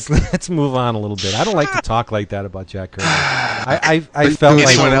right, let's move on a little bit. I don't like to talk like that about Jack Kirby. I felt like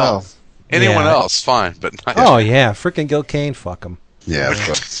Anyone else? Anyone Yeah. else? Fine, but not Oh yeah, frickin' Gil Kane, fuck him. Yeah, of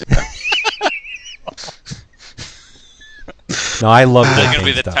course. No, I love Gil That's gonna Kane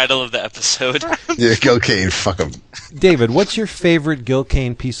be the stuff. title of the episode. Yeah, Gil Kane, fuck him. David, what's your favorite Gil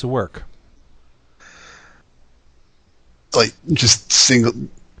Kane piece of work? Like, just single.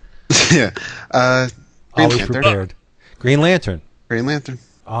 Yeah. Green Always Lantern. prepared. Green Lantern. Green Lantern.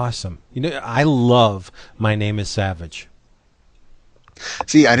 Awesome. I love My Name is Savage.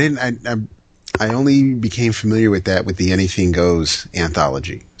 See, I only became familiar with that with the Anything Goes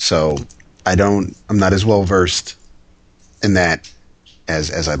anthology. So I'm not as well versed in that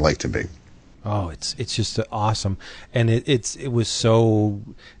as I'd like to be. Oh, it's just awesome, and it was so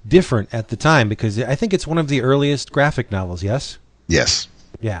different at the time because I think it's one of the earliest graphic novels. Yes. Yes.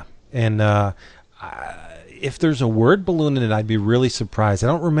 Yeah, and if there's a word balloon in it, I'd be really surprised. I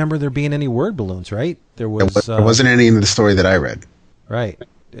don't remember there being any word balloons. Right? There There wasn't any in the story that I read. Right,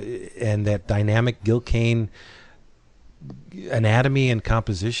 and that dynamic Gil Kane anatomy and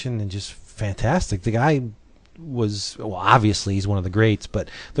composition and just fantastic. The guy was, well, obviously he's one of the greats, but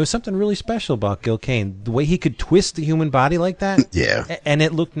there was something really special about Gil Kane. The way he could twist the human body like that, Yeah. and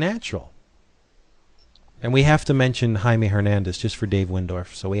it looked natural. And we have to mention Jaime Hernandez just for Dave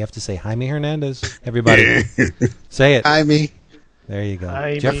Windorf. So we have to say Jaime Hernandez. Everybody, say it. Me. There you go.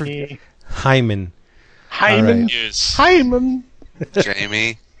 Jaime. Jeffrey Hyman. Hyman. All Use Hyman.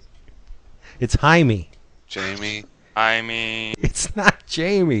 Jamie. It's Jaime. Jamie. I mean, It's not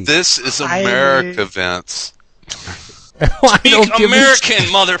Jamie. This is I- America, Vince. I don't speak give a American,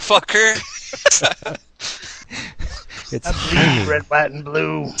 motherfucker. It's I bleed red, white, and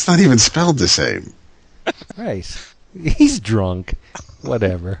blue. It's not even spelled the same. Christ. He's drunk.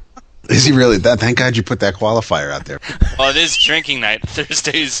 Whatever. Is he really? Thank God you put that qualifier out there. Well, it is drinking night.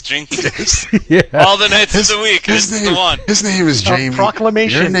 Thursday's drinking night. Yeah. All the nights of the week. This is the one. His name is Jamie.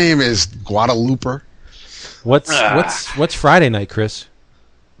 Proclamation. Your name is Guadalupe. What's Friday night, Chris?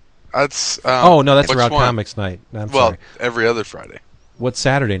 That's Oh no, that's which Around one? Comics night. I'm Well, sorry. every other Friday. What's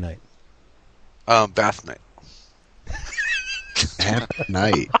Saturday night? Bath night. At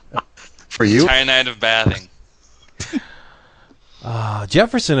night. For you? Entire night of bathing.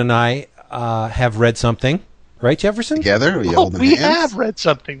 Jefferson and I have read something, right, Jefferson? Together? Are you Oh, holding we hands? have read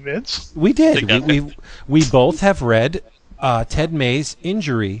something, Vince. We did. Together. We both have read Ted May's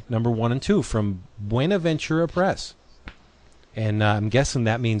Injury #1 and 2 from Buenaventura Press, and I'm guessing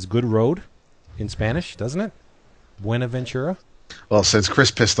that means good road in Spanish, doesn't it? Buenaventura. Well, since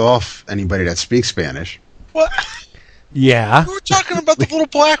Chris pissed off anybody that speaks Spanish, What? Yeah. We were talking about the little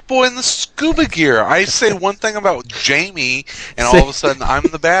black boy in the scuba gear. I say one thing about Jamie, and all of a sudden I'm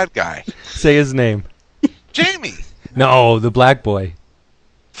the bad guy. Say his name. Jamie. No, the black boy.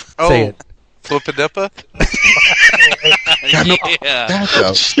 Oh, Say it. Flippadippa? Yeah.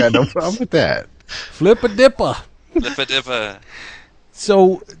 that's got no problem with that. Flip a dipper. Lippa-dippa.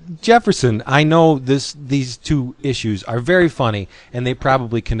 So, Jefferson, I know these two issues are very funny, and they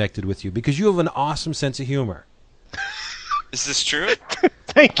probably connected with you because you have an awesome sense of humor. Is this true?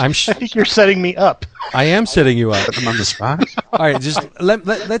 Thank you. I'm I sh- think you're setting me up. I am setting you up. I'm on the spot. All right, just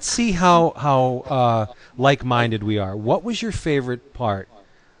let's see how like-minded we are. What was your favorite part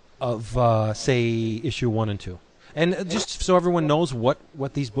of say issue 1 and 2? And just so everyone knows what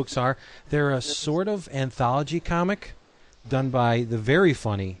these books are, they're a sort of anthology comic done by the very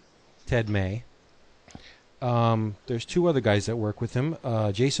funny Ted May. There's two other guys that work with him.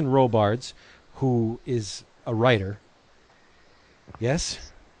 Jason Robards, who is a writer. Yes?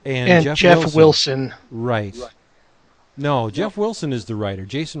 And Jeff Wilson. Right. No, Jeff Wilson is the writer.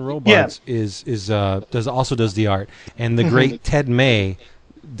 Jason Robards does the art. And the great Ted May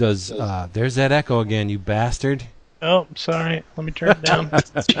does there's that echo again, you bastard. Oh, sorry. Let me turn it down.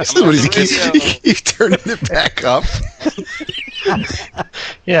 Jason, what is he keep turning it back up?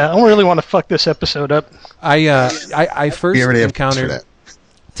 Yeah, I don't really want to fuck this episode up. I first We already have for encountered that.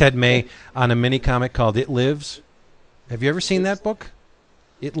 Ted May on a mini comic called It Lives. Have you ever seen that book?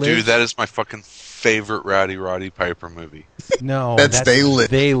 It Lives? Dude, that is my fucking favorite Roddy Piper movie. No, That's They Live.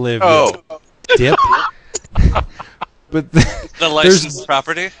 They Live. Oh. Dip. But The licensed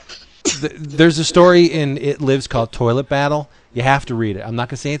property? there's a story in It Lives called Toilet Battle. You have to read it. I'm not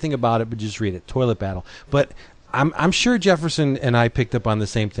going to say anything about it, but just read it. Toilet Battle. But I'm sure Jefferson and I picked up on the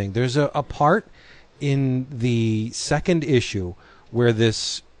same thing. There's a part in the second issue where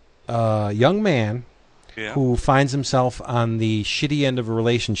this young man who finds himself on the shitty end of a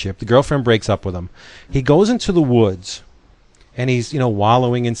relationship, the girlfriend breaks up with him. He goes into the woods, and he's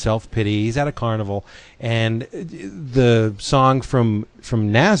wallowing in self-pity. He's at a carnival, and the song from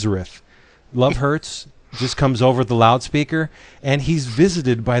Nazareth, Love Hurts, just comes over the loudspeaker, and he's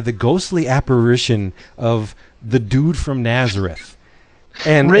visited by the ghostly apparition of the dude from Nazareth.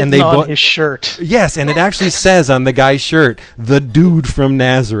 Written on his shirt. Yes, and it actually says on the guy's shirt, the dude from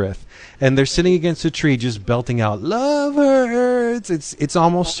Nazareth. And they're sitting against a tree just belting out, "Love hurts." It's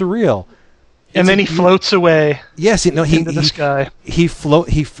almost surreal. And then he floats away. Yes, into the sky.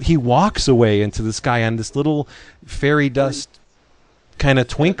 He walks away into the sky on this little fairy dust kind of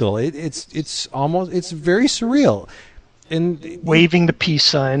twinkle. It's very surreal. And waving the peace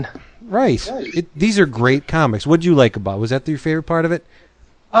sign. Right. These are great comics. What did you like about it? Was that your favorite part of it?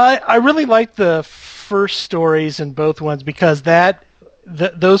 I really liked the first stories in both ones because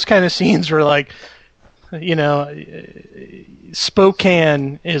those kind of scenes were like,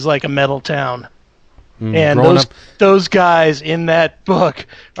 Spokane is like a metal town. And those guys in that book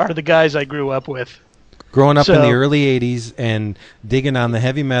are the guys I grew up with. Growing up in the early 80s and digging on the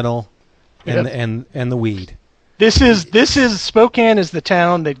heavy metal and the weed. This is Spokane is the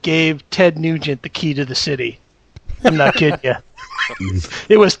town that gave Ted Nugent the key to the city. I'm not kidding you.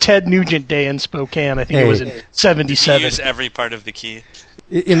 It was Ted Nugent Day in Spokane. I think it was in '77. Use every part of the key.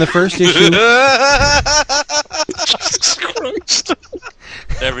 In the first issue, Jesus Christ.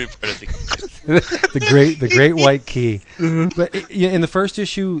 Every part of the key. the great white key. But in the first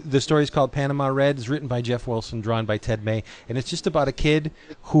issue, the story is called Panama Red. It's written by Jeff Wilson, drawn by Ted May, and it's just about a kid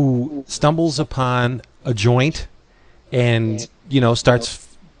who stumbles upon a joint and starts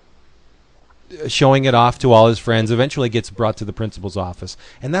showing it off to all his friends. Eventually gets brought to the principal's office,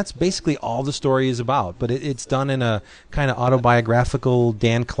 and that's basically all the story is about. But it's done in a kind of autobiographical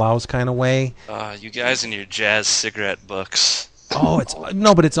Dan Clowes kind of way. You guys and your jazz cigarette books. Oh,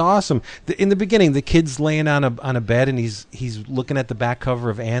 but it's awesome. In the beginning, the kid's laying on a bed and he's looking at the back cover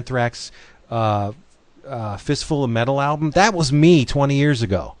of Anthrax, Fistful of Metal album. That was me 20 years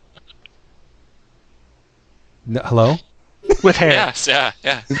ago. Hello? With hair. Yes, yeah.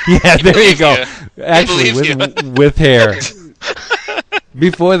 Yeah, there you go. Actually, with hair.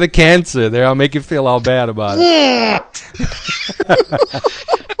 Before the cancer, there, I'll make you feel all bad about it.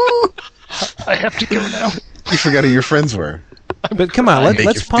 I have to go now. You forgot who your friends were. But come on,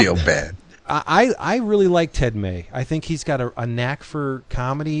 let's pump. Feel bad. I really like Ted May. I think he's got a knack for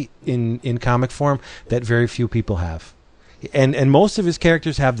comedy in comic form that very few people have. And most of his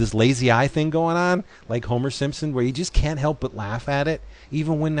characters have this lazy eye thing going on, like Homer Simpson, where you just can't help but laugh at it,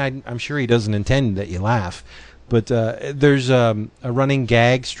 even when I'm sure he doesn't intend that you laugh. But there's a running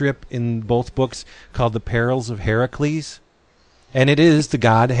gag strip in both books called The Perils of Heracles. And it is the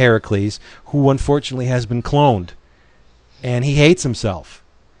god Heracles, who unfortunately has been cloned. And he hates himself.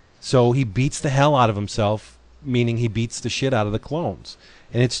 So he beats the hell out of himself, meaning he beats the shit out of the clones.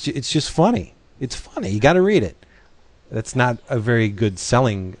 And it's just funny. It's funny. You got to read it. That's not a very good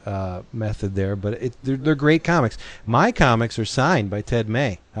selling method there, but they're great comics. My comics are signed by Ted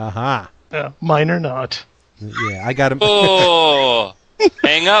May. Aha. Mine are not. Yeah, I got him. Oh,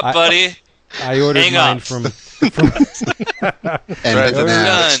 hang up, buddy. I ordered hang mine up. from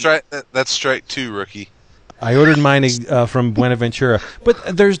That's strike 2, rookie. I ordered mine from Buenaventura.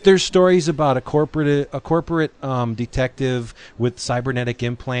 But there's stories about a corporate detective with cybernetic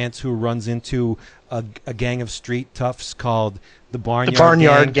implants who runs into a gang of street toughs called the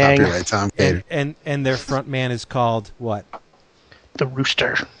Barnyard Gang. Copyright Tom Cater. And their front man is called what? The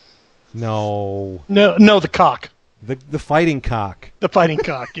Rooster. No, the Cock. The Fighting Cock. The Fighting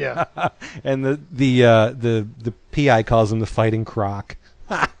Cock, yeah. And the PI calls him the Fighting Croc.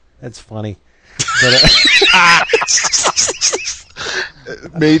 That's funny. But,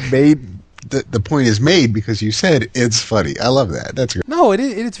 the point is made because you said it's funny. I love that. That's great. No,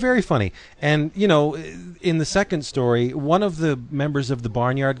 it's very funny. And, in the second story, one of the members of the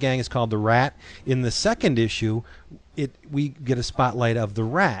Barnyard Gang is called the Rat. In the second issue, we get a spotlight of the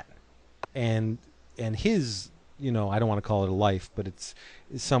Rat and his, I don't want to call it a life, but it's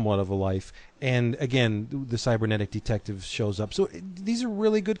somewhat of a life. And again, the cybernetic detective shows up. So these are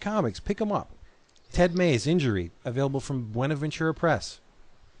really good comics. Pick them up. Ted May's Injury, available from Buenaventura Press.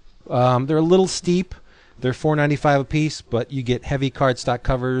 They're a little steep. They're $4.95 a piece, but you get heavy cardstock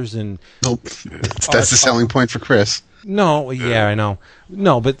covers and. Nope, that's the selling point for Chris. No, yeah, I know.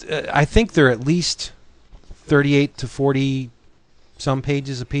 No, but I think they're at least 38 to 40 some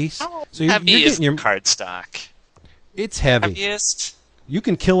pages a piece. So you're Heaviest getting your cardstock. It's heavy. Heaviest. You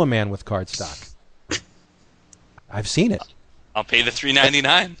can kill a man with cardstock. I've seen it. I'll pay the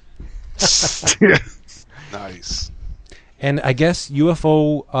 $3.99. Nice. And I guess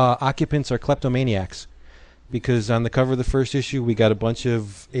UFO occupants are kleptomaniacs, because on the cover of the first issue we got a bunch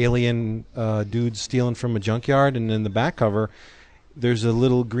of alien dudes stealing from a junkyard, and in the back cover there's a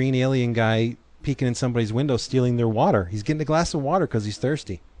little green alien guy peeking in somebody's window stealing their water. He's getting a glass of water because he's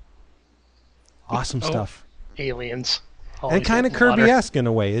thirsty. Awesome stuff. Aliens. And kind of Kirby-esque in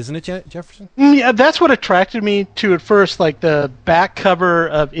a way, isn't it, Jefferson? Yeah, that's what attracted me to it first, like the back cover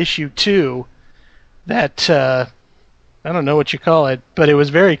of issue 2. That, I don't know what you call it, but it was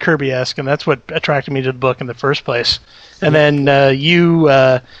very Kirby-esque, and that's what attracted me to the book in the first place. And then you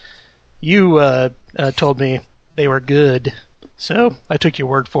told me they were good, so I took your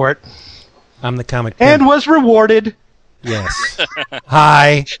word for it. I'm the comic and was rewarded. Yes.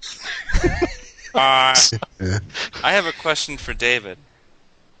 Hi. I have a question for David.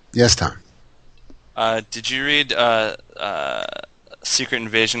 Yes, Tom. Did you read Secret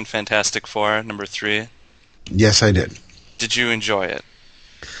Invasion Fantastic Four, number 3? Yes, I did. Did you enjoy it?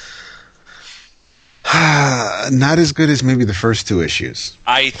 Not as good as maybe the first 2 issues.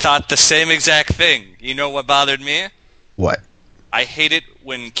 I thought the same exact thing. You know what bothered me? What? I hate it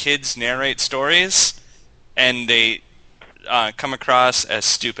when kids narrate stories and they come across as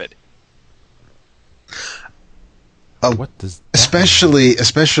stupid. What does that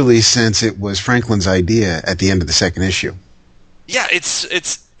especially since it was Franklin's idea at the end of the second issue. Yeah,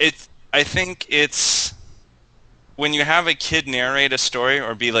 it's I think it's when you have a kid narrate a story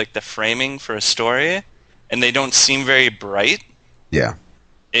or be like the framing for a story and they don't seem very bright. Yeah.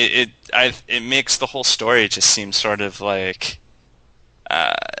 It makes the whole story just seem sort of like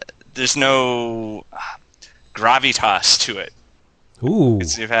there's no gravitas to it. Ooh.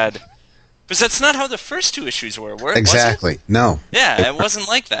 Because that's not how the first 2 issues were exactly. Was it? No. Yeah, it wasn't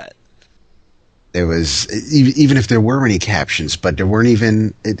like that. There was, even if there were any captions, but there weren't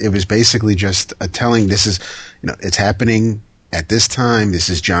even, it was basically just a telling, this is, it's happening at this time, this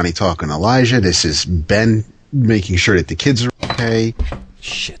is Johnny talking to Elijah. This is Ben making sure that the kids are okay.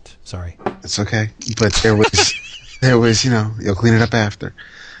 Shit. Sorry. It's okay. But there was, you'll clean it up after.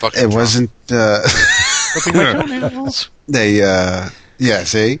 Fuck It you, wasn't,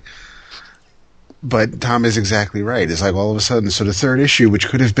 see? But Tom is exactly right. It's like all of a sudden, so the third issue, which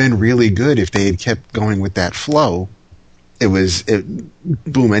could have been really good if they had kept going with that flow,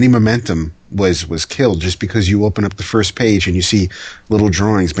 boom, any momentum was killed just because you open up the first page and you see little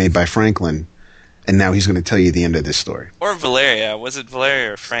drawings made by Franklin, and now he's going to tell you the end of this story. Or Valeria. Was it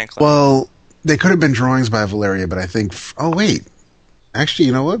Valeria or Franklin? Well, they could have been drawings by Valeria, but I think, oh wait, actually,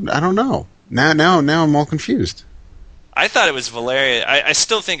 you know what? I don't know. Now I'm all confused. I thought it was Valeria. I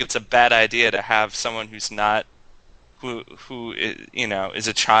still think it's a bad idea to have someone who's not, who is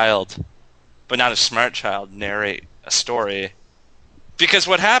a child, but not a smart child, narrate a story. Because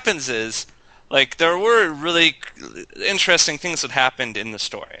what happens is, like, there were really interesting things that happened in the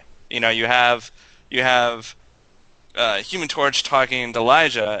story. You have Human Torch talking to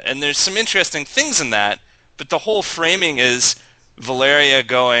Elijah, and there's some interesting things in that, but the whole framing is Valeria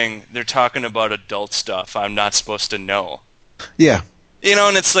going, they're talking about adult stuff I'm not supposed to know. Yeah.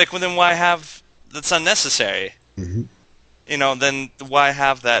 And it's like, well, then why have, that's unnecessary. Mm-hmm. Then why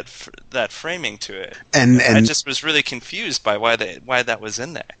have that framing to it? And I just was really confused by why that was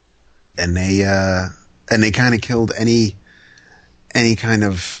in there. And they kind of killed any kind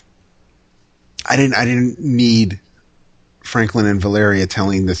of. I didn't need Franklin and Valeria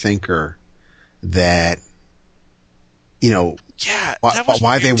telling the Thinker that,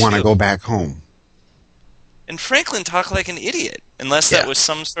 why they want to go back home. And Franklin talked like an idiot, unless that was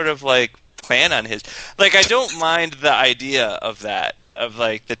some sort of like plan on his. Like, I don't mind the idea of that, of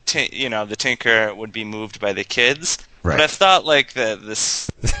like the Tinker would be moved by the kids, right. But I thought like this.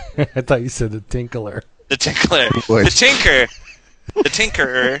 I thought you said the Tinkler. The Tinkler, the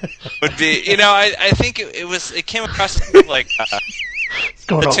Tinkerer would be. I think it came across as like It's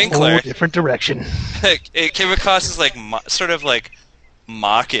going the a Tinkler. whole different direction. It came across as like sort of like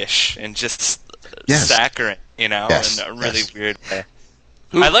mawkish and just saccharine, Yes, in a really weird way.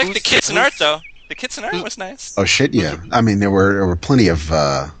 I like the Kitson art though. The Kitson art was nice. Oh shit, yeah. I mean, there were plenty of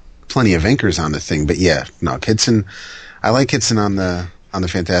inkers on the thing, but yeah, no, Kitson. I like Kitson on the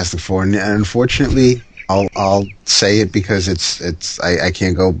Fantastic Four, and unfortunately, I'll say it because I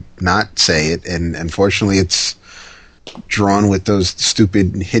can't go not say it, and unfortunately, it's drawn with those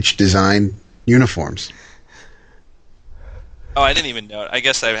stupid hitch design uniforms. Oh, I didn't even know it. I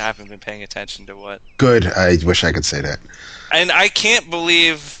guess I haven't been paying attention to what. Good. I wish I could say that. And I can't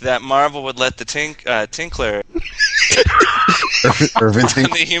believe that Marvel would let the Tinkler Irvin on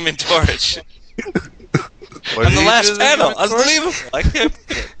Tinkler. the Human Torch on the last panel. Unbelievable. I can't.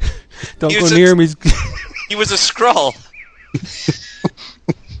 Don't go near him. He was a Skrull.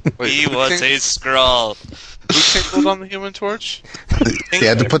 He was a Skrull. Who tinkled on the Human Torch? He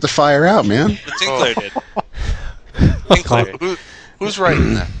had to put the fire out, man. The Tinkler did. Tinkler. Who's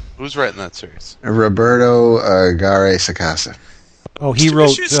writing that? Who's writing that series? Roberto Gare Sacasa. Oh, he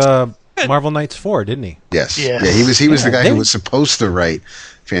wrote Marvel Knights 4, didn't he? Yes. Yeah. Yeah, he was the guy who was supposed to write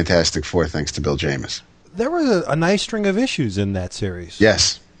Fantastic Four, thanks to Bill Jamis. There was a nice string of issues in that series.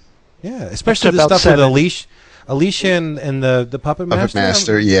 Yes. Yeah, especially Up to the about stuff 7. with Alicia and the Puppet Master. Puppet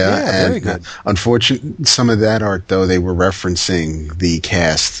Master, yeah. very And good. unfortunately, some of that art, though, they were referencing the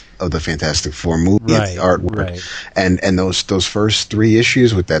cast of the Fantastic Four movie, Right, the artwork. right. And those first 3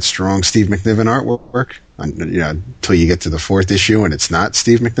 issues with that strong Steve McNiven artwork, until you get to the 4th issue and it's not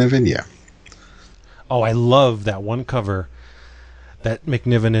Steve McNiven, yeah. Oh, I love that one cover that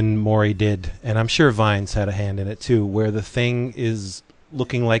McNiven and Morey did, and I'm sure Vines had a hand in it too, where the Thing is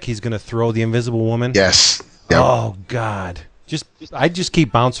looking like he's going to throw the Invisible Woman. Yes. Yep. Oh God! I just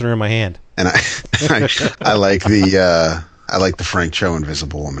keep bouncing her in my hand. And I like the Frank Cho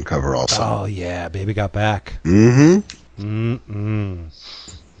Invisible Woman cover also. Oh yeah, baby got back. Mm-hmm.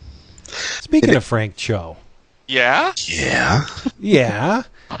 Speaking of Frank Cho, Yeah? Yeah. yeah,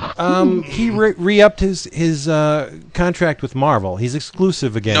 he re-upped his contract with Marvel. He's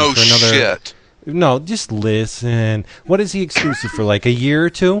exclusive again No for another. shit. No, just listen. What is he exclusive for? Like a year or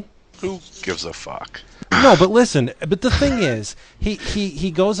 2? Who gives a fuck? No, but listen. But the thing is,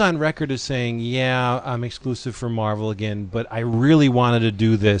 he goes on record as saying, "Yeah, I'm exclusive for Marvel again, but I really wanted to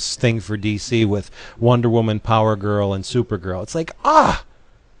do this thing for DC with Wonder Woman, Power Girl, and Supergirl." It's like,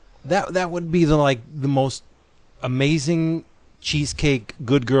 that would be the most amazing cheesecake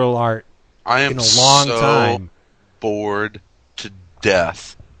good girl art I am in a long so time. bored to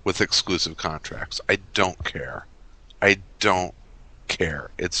death with exclusive contracts. I don't care.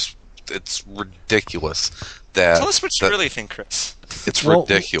 It's it's ridiculous that. Tell us what you really think, Chris. It's Well,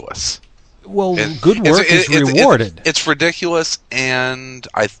 ridiculous. Well, good work is rewarded. It's ridiculous, and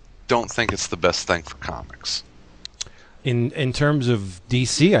I don't think it's the best thing for comics. In terms of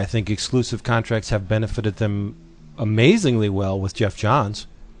DC, I think exclusive contracts have benefited them amazingly well with Jeff Johns.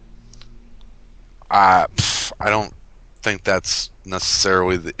 I don't think that's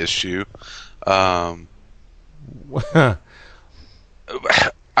necessarily the issue. I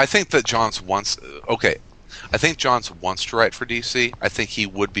think that Johns wants. Okay, I think Johns wants to write for DC. I think he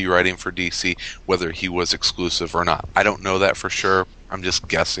would be writing for DC whether he was exclusive or not. I don't know that for sure. I'm just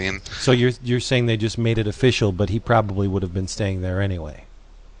guessing. So you're saying they just made it official, but he probably would have been staying there anyway.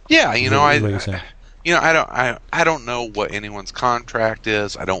 Yeah, I don't know what anyone's contract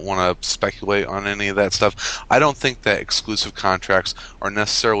is. I don't want to speculate on any of that stuff. I don't think that exclusive contracts are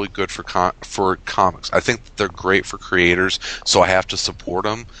necessarily good for comics. I think that they're great for creators, so I have to support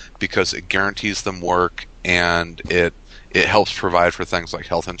them because it guarantees them work and it helps provide for things like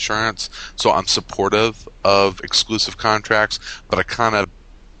health insurance. So I'm supportive of exclusive contracts, but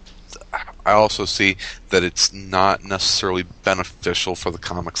I also see that it's not necessarily beneficial for the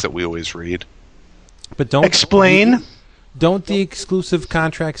comics that we always read. But don't the exclusive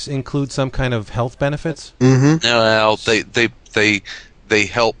contracts include some kind of health benefits? Mm-hmm. No, they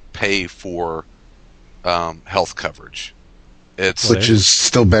help pay for health coverage. Which is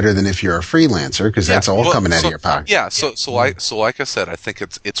still better than if you're a freelancer, because that's all coming out of your pocket. Yeah, so like I said, I think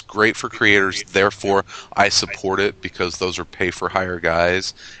it's great for creators. Therefore, I support it because those are pay for hire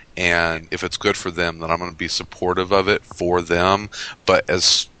guys. And if it's good for them, then I'm going to be supportive of it for them. But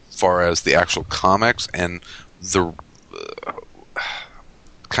as far as the actual comics and the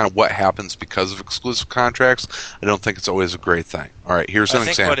kind of what happens because of exclusive contracts, I don't think it's always a great thing. All right, here's an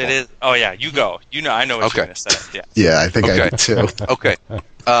example. I think what it is. Oh yeah, you go. I know what you're going to say. Yeah. Yeah, I think I do too. Okay.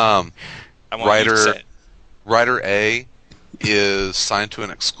 I want you to say it. Writer A is signed to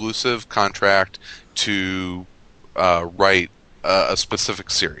an exclusive contract to write a specific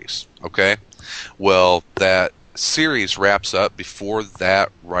series. Okay. Well, that series wraps up before that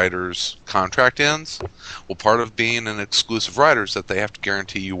writer's contract ends. Well, part of being an exclusive writer is that they have to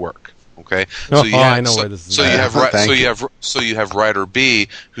guarantee you work. Okay, I know where this is. So you have writer B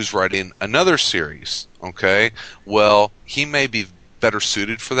who's writing another series. Okay, well, he may be better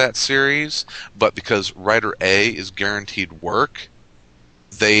suited for that series, but because writer A is guaranteed work,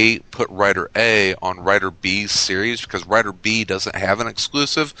 they put writer A on writer B's series because writer B doesn't have an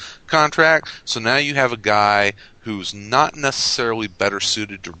exclusive contract. So now you have a guy who's not necessarily better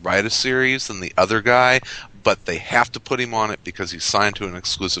suited to write a series than the other guy, but they have to put him on it because he's signed to an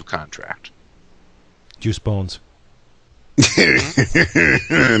exclusive contract. Juice Bones.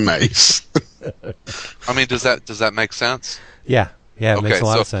 Nice. I mean, does that make sense? Yeah. Yeah, it makes a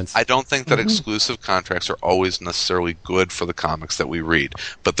lot of sense. I don't think that exclusive contracts are always necessarily good for the comics that we read,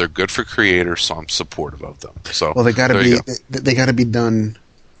 but they're good for creators, so I'm supportive of them. So, well, they got to be done,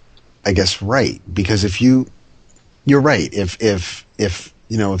 I guess, right. Because you're right. If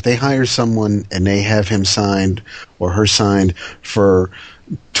they hire someone and they have him signed or her signed for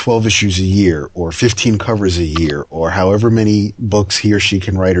 12 issues a year or 15 covers a year or however many books he or she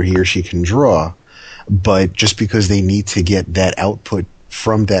can write or he or she can draw, but just because they need to get that output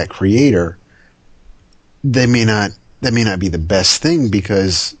from that creator, that may not be the best thing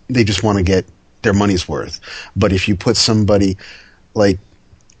because they just want to get their money's worth. But if you put somebody like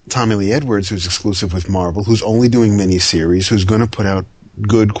Tommy Lee Edwards, who's exclusive with Marvel, who's only doing miniseries, who's going to put out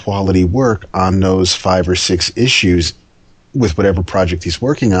good quality work on those 5 or 6 issues with whatever project he's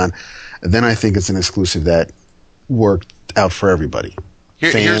working on, then I think it's an exclusive that worked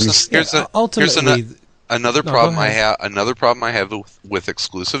another problem I have with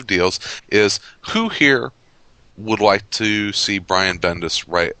exclusive deals is who here would like to see Brian Bendis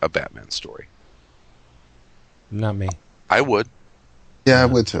write a Batman story? Not me. I would. Yeah, I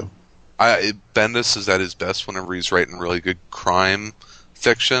would too. Bendis is at his best whenever he's writing really good crime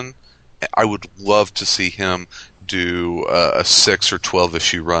fiction. I would love to see him do a 6 or 12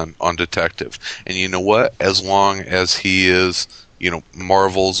 issue run on Detective. And you know what? As long as he is,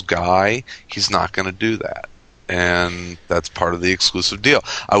 Marvel's guy, he's not going to do that. And that's part of the exclusive deal.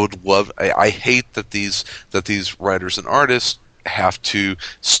 I hate that these writers and artists have to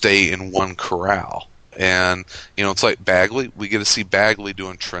stay in one corral. And, it's like Bagley. We get to see Bagley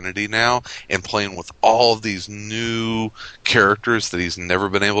doing Trinity now and playing with all of these new characters that he's never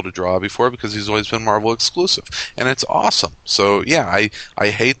been able to draw before because he's always been Marvel exclusive. And it's awesome. So, yeah, I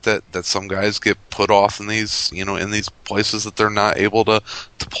hate that some guys get put off in these, in these places that they're not able to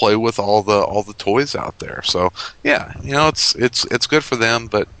play with all the toys out there. So, yeah, it's good for them.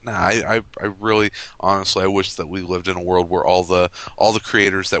 But, I really, honestly, I wish that we lived in a world where all the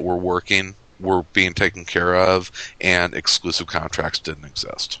creators that were working were being taken care of and exclusive contracts didn't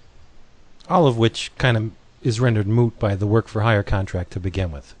exist. All of which kind of is rendered moot by the work for hire contract to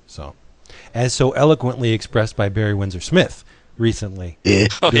begin with. So, as so eloquently expressed by Barry Windsor Smith recently. Yeah.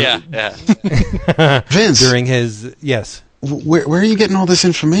 Oh, yeah. Vince. During his, yes. Where are you getting all this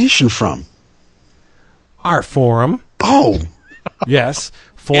information from? Our forum. Oh. Yes.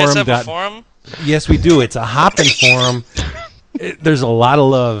 You guys have a forum? Yes, we do. It's a hopping forum. There's a lot of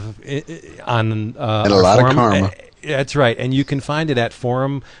love on and a lot forum. Of karma. That's right. And you can find it at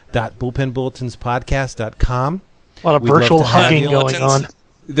forum.bullpenbulletinspodcast.com. A lot of virtual hugging going on.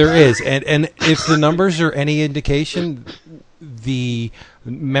 There is. And if the numbers are any indication, the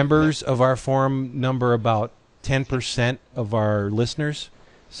members of our forum number about 10% of our listeners.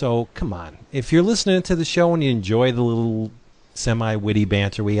 So, come on. If you're listening to the show and you enjoy the little semi-witty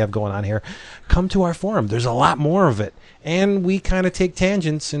banter we have going on here, come to our forum. There's a lot more of it. And we kind of take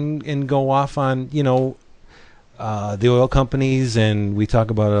tangents and go off on, the oil companies, and we talk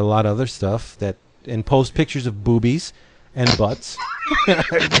about a lot of other stuff and post pictures of boobies and butts.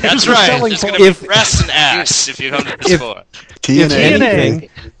 That's right. There's going to be breasts and ass if you come to this forum.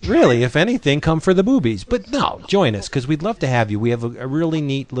 If anything, come for the boobies. But no, join us, because we'd love to have you. We have a really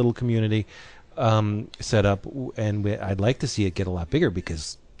neat little community set up, and I'd like to see it get a lot bigger,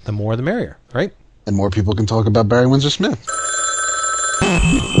 because the more the merrier, right? And more people can talk about Barry Windsor Smith.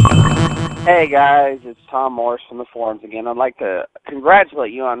 Hey guys, it's Tom Morris from the forums again. I'd like to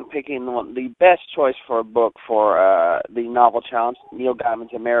congratulate you on picking the best choice for a book for the novel challenge, Neil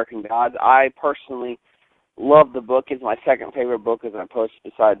Gaiman's American Gods. I personally love the book. It's my second favorite book, as I posted,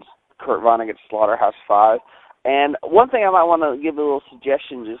 besides Kurt Vonnegut's Slaughterhouse-5. And one thing I might want to give a little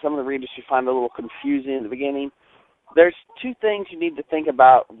suggestion to some of the readers who find it a little confusing in the beginning. There's two things you need to think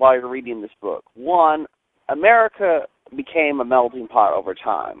about while you're reading this book. One, America became a melting pot over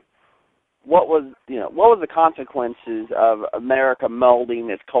time. What was the consequences of America melding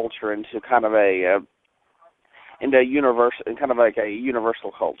its culture into kind of a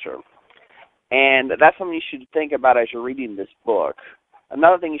universal culture? And that's something you should think about as you're reading this book.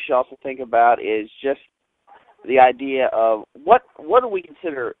 Another thing you should also think about is just the idea of what do we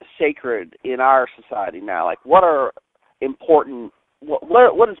consider sacred in our society now? Like, what are important?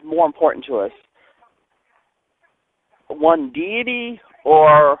 What is more important to us? One deity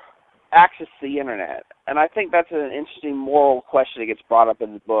or access to the internet? And I think that's an interesting moral question that gets brought up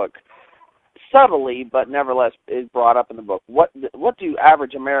in the book, subtly, but nevertheless is brought up in the book. What do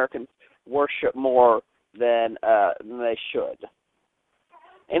average Americans worship more than they should?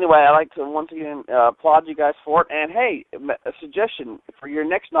 Anyway, I'd like to once again applaud you guys for it. And hey, a suggestion for your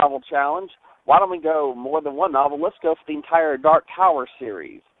next novel challenge: why don't we go more than one novel? Let's go for the entire Dark Tower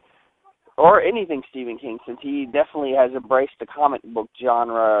series, or anything Stephen King, since he definitely has embraced the comic book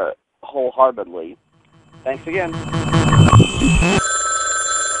genre wholeheartedly. Thanks again.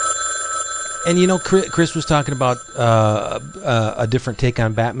 And Chris was talking about a different take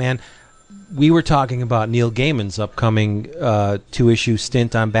on Batman. We were talking about Neil Gaiman's upcoming 2-issue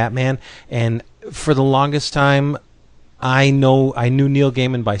stint on Batman, and for the longest time, I knew Neil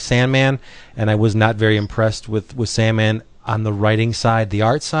Gaiman by Sandman, and I was not very impressed with Sandman on the writing side. The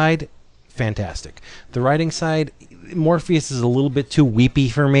art side, fantastic. The writing side, Morpheus is a little bit too weepy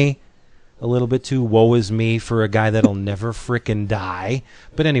for me, a little bit too woe is me for a guy that'll never frickin' die.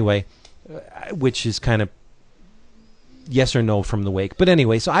 But anyway, which is kind of yes or no from the wake. But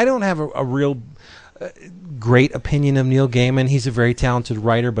anyway, so I don't have a real great opinion of Neil Gaiman. He's a very talented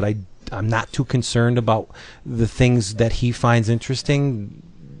writer, but I'm not too concerned about the things that he finds interesting.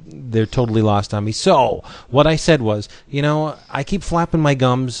 They're totally lost on me. So what I said was, I keep flapping my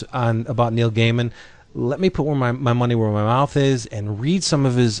gums about Neil Gaiman. Let me put my money where my mouth is and read some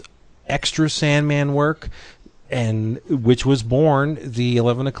of his extra Sandman work, and which was born the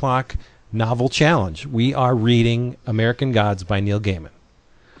 11 o'clock novel challenge. We are reading American Gods by Neil Gaiman.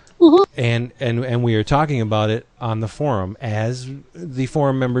 And we are talking about it on the forum. As the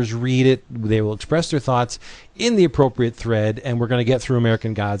forum members read it, they will express their thoughts in the appropriate thread, and we're going to get through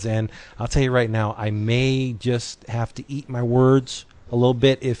American Gods. And I'll tell you right now, I may just have to eat my words a little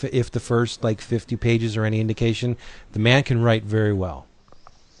bit if the first 50 pages are any indication. The man can write very well.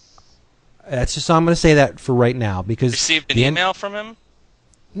 That's just, I'm going to say that for right now because Received an email from him?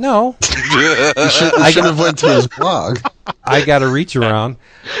 No. You should have went to his blog. I got to reach around,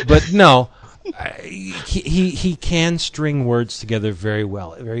 but no. He can string words together very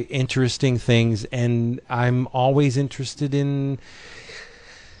well, very interesting things, and I'm always interested in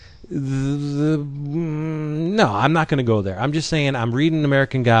no, I'm not going to go there. I'm just saying I'm reading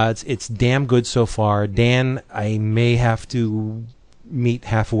American Gods. It's damn good so far. Dan, I may have to meet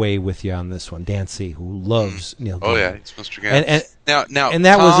halfway with you on this one. Dan C., who loves Neil Gaiman. Oh yeah, he's Mr. Gaiman. And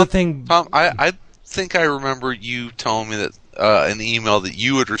that Tom, was the thing. Tom, I think I remember you telling me that an email that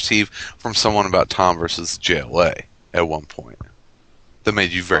you would receive from someone about Tom versus JLA at one point that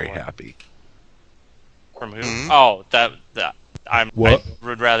made you very happy. From who? Mm-hmm. Oh, that I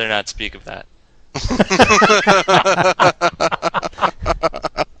would rather not speak of that.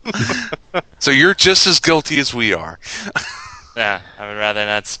 So you're just as guilty as we are. Yeah, I would rather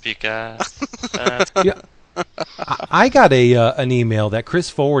not speak. Yeah. I got an email that Chris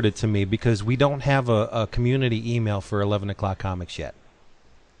forwarded to me because we don't have a community email for 11 O'Clock Comics yet.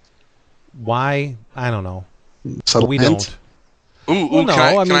 Why? I don't know. So we don't. Ooh, can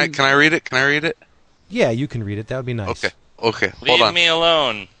I read it? Can I read it? Yeah, you can read it. That would be nice. Okay. Leave me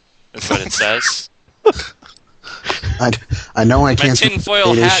alone. That's what it says. I know I can't. My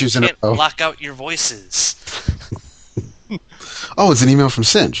tinfoil hat can't block out your voices. Oh, it's an email from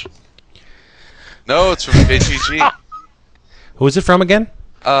Singe. No, it's from JGG. Who is it from again?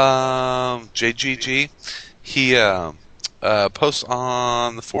 JGG. He posts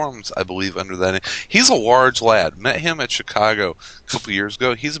on the forums, I believe, under that name. He's a large lad. Met him at Chicago a couple years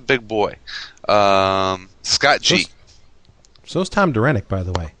ago. He's a big boy. Scott G. So's Tom Durenick, by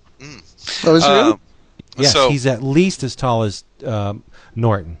the way. Oh, is he really? Yes, he's at least as tall as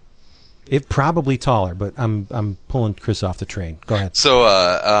Norton. If probably taller, but I'm pulling Chris off the train. Go ahead.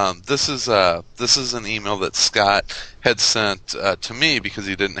 So this is an email that Scott had sent to me because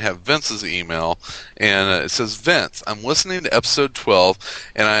he didn't have Vince's email, and it says, Vince, I'm listening to episode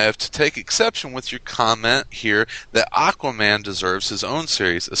 12, and I have to take exception with your comment here that Aquaman deserves his own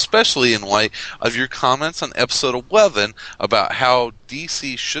series, especially in light of your comments on episode 11 about how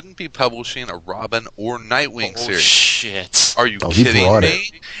DC shouldn't be publishing a Robin or Nightwing series. Shit. Are you kidding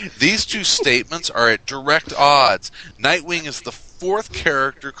me? These two statements are at direct odds. Nightwing is the fourth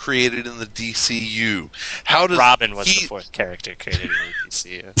character created in the DCU. How does Robin was the fourth character created in the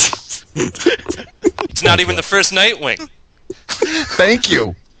DCU. It's not even the first Nightwing. Thank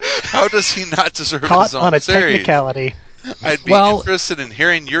you. How does he not deserve Caught his own on a series? technicality. I'd be interested in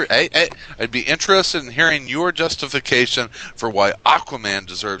hearing your justification for why Aquaman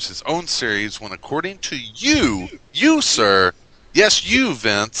deserves his own series when, according to you, sir, yes, you,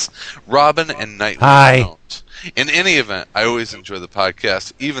 Vince, Robin and Nightwing don't. In any event, I always enjoy the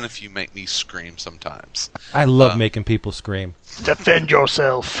podcast, even if you make me scream sometimes. I love making people scream. Defend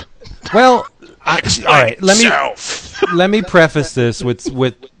yourself. Well, all right. Let me preface this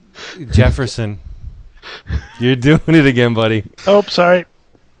with Jefferson. You're doing it again, buddy. Oh, sorry.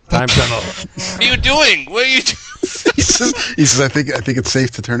 Time's up. What are you doing? What are you doing? He says, I think it's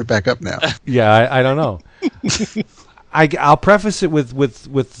safe to turn it back up now. Yeah, I don't know. I'll preface it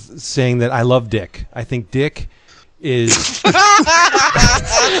with saying that I love Dick. I think Dick is.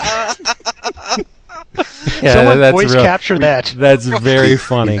 Someone voice capture that. That's very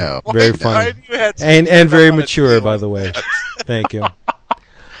funny. Very funny. And very mature, by the way. Thank you.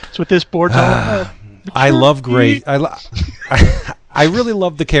 It's with this board. I love Grace. I really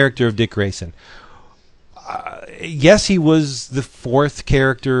love the character of Dick Grayson. Yes, he was the fourth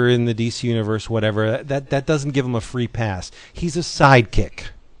character in the DC universe. Whatever. That doesn't give him a free pass. He's a sidekick.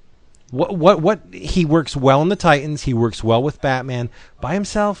 What he works well in the Titans. He works well with Batman. By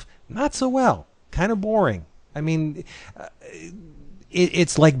himself, not so well. Kind of boring. I mean,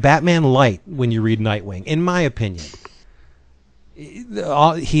 it's like Batman Light when you read Nightwing, in my opinion.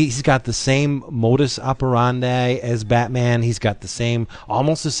 He's got the same modus operandi as Batman. He's got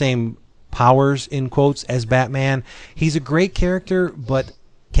almost the same powers, in quotes, as Batman. He's a great character, but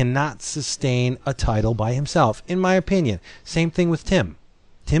cannot sustain a title by himself, in my opinion. Same thing with Tim.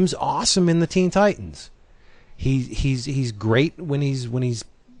 Tim's awesome in the Teen Titans. He's great when he's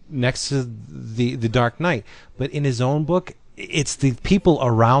next to the Dark Knight, but in his own book, it's the people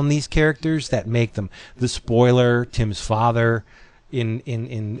around these characters that make them. The spoiler, Tim's father.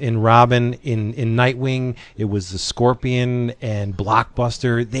 In Robin, in Nightwing, it was the Scorpion and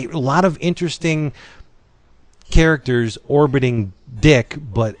Blockbuster. A lot of interesting characters orbiting Dick,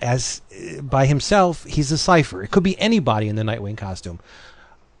 but as by himself, he's a cipher. It could be anybody in the Nightwing costume.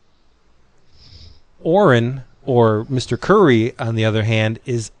 Orin, or Mr. Curry, on the other hand,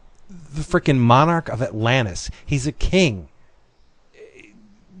 is the freaking monarch of Atlantis. He's a king.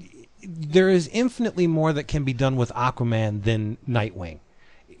 There is infinitely more that can be done with Aquaman than Nightwing.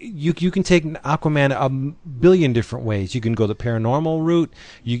 You can take Aquaman a billion different ways. You can go the paranormal route.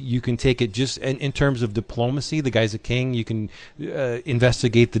 You can take it just in terms of diplomacy. The guy's a king. You can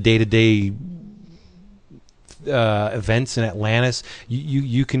investigate the day-to-day events in Atlantis.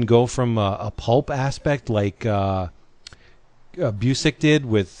 You can go from a pulp aspect like Busiek did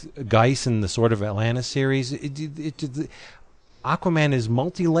with Geis in the Sword of Atlantis series. Aquaman is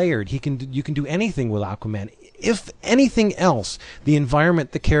multi-layered. You can do anything with Aquaman. If anything else, the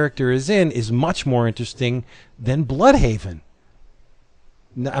environment the character is in is much more interesting than Bloodhaven.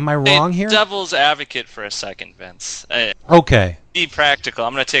 Am I wrong here? Devil's advocate for a second, Vince. Okay. Be practical.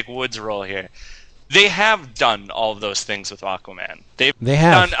 I'm going to take Wood's role here. They have done all of those things with Aquaman. They've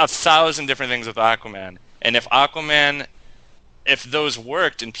done 1,000 different things with Aquaman. And if those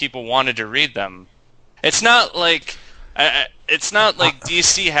worked and people wanted to read them, it's not like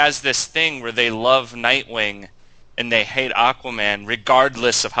DC has this thing where they love Nightwing and they hate Aquaman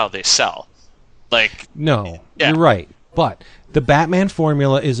regardless of how they sell. No, you're right. But the Batman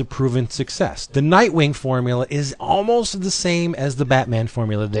formula is a proven success. The Nightwing formula is almost the same as the Batman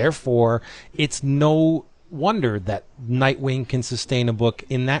formula. Therefore, it's no wonder that Nightwing can sustain a book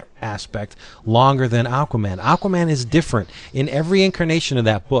in that aspect longer than Aquaman. Aquaman is different in every incarnation of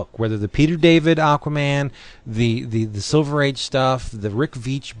that book, whether the Peter David Aquaman, the Silver Age stuff, the Rick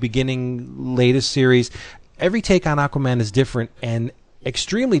Veitch beginning latest series. Every take on Aquaman is different and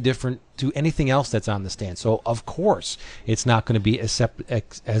extremely different to anything else that's on the stand. So, of course, it's not going to be as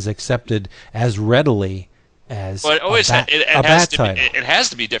accepted as readily as it has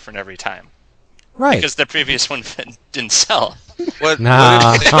to be different every time. Right. Because the previous one didn't sell. Nah.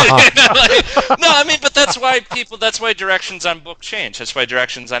 No, I mean, but that's why directions on book change. That's why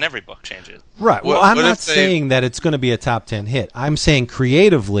directions on every book changes. Right. Well, I'm not saying that it's going to be a top 10 hit. I'm saying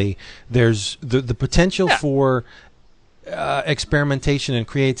creatively, there's the potential for experimentation and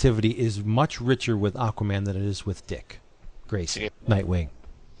creativity is much richer with Aquaman than it is with Dick Grayson, Nightwing.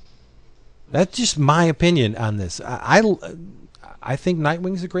 That's just my opinion on this. I think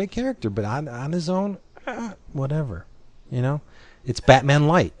Nightwing's a great character, but on his own, whatever. It's Batman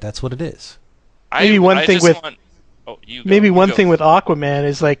light. That's what it is. Maybe one thing with Aquaman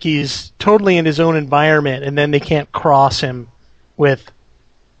is he's totally in his own environment, and then they can't cross him with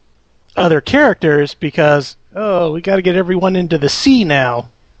other characters because we got to get everyone into the sea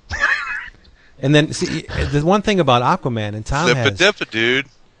now. And then see the one thing about Aquaman and Tom has Flip-a-dippa, dude.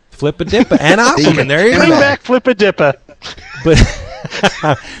 Flip-a-dippa and Aquaman. There you go. Bring back Flip-a-dippa.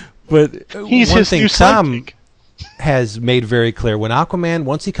 But he's one his thing new Tom sidekick. has made very clear, when Aquaman,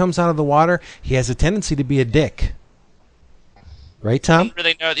 once he comes out of the water, he has a tendency to be a dick. Right, Tom? I don't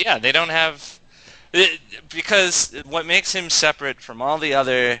really know. Yeah, they don't have... Because what makes him separate from all the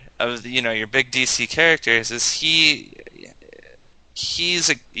other of your big DC characters is he is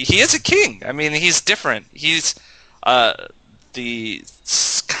a king. I mean, he's different. He's the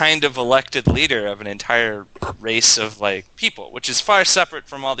kind of elected leader of an entire race of people, which is far separate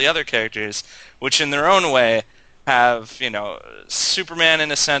from all the other characters, which in their own way have Superman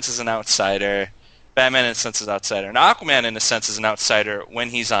in a sense is an outsider, Batman in a sense is an outsider, and Aquaman in a sense is an outsider when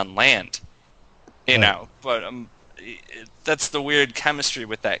he's on land. But that's the weird chemistry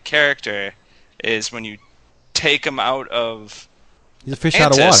with that character is when you take him out of he's a fish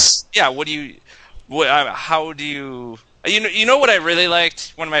out of water. Yeah, how do you You know what I really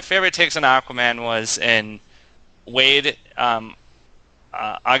liked? One of my favorite takes on Aquaman was in Wade,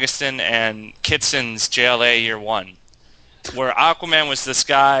 Augustin, and Kitson's JLA Year One, where Aquaman was this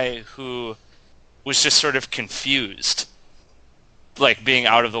guy who was just sort of confused, being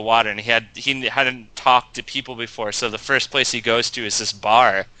out of the water, and he hadn't talked to people before. So the first place he goes to is this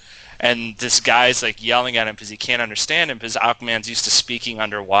bar, and this guy's yelling at him because he can't understand him because Aquaman's used to speaking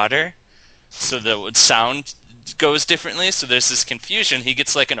underwater, so the sound goes differently. So there's this confusion. He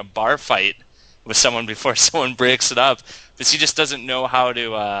gets in a bar fight with someone before someone breaks it up because he just doesn't know how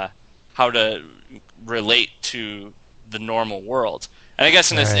to relate to the normal world. And I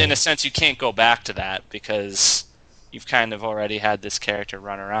guess in a sense you can't go back to that because you've kind of already had this character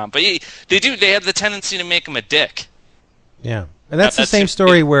run around. But they have the tendency to make him a dick. Yeah. And that's the same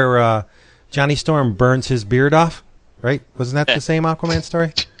story where Johnny Storm burns his beard off, right? Wasn't that the same Aquaman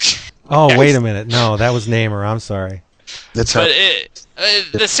story? Oh, wait a minute. No, that was Namor. I'm sorry. That's how. But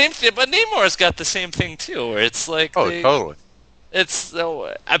the same thing. But Namor's got the same thing too, where it's totally. It's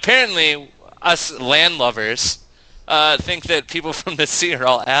apparently us land lovers think that people from the sea are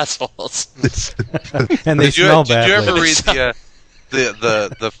all assholes. And they smell bad. Did you ever read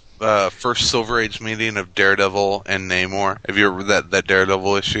first Silver Age meeting of Daredevil and Namor? Have you ever read that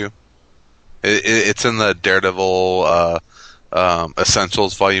Daredevil issue? It's in the Daredevil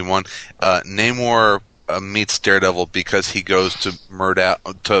Essentials Volume 1. Namor meets Daredevil because he goes to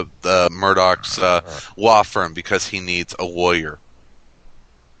Murdoch's law firm because he needs a lawyer.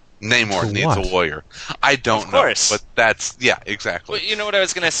 Namor needs a lawyer. I don't know, but that's exactly. Well, you know what I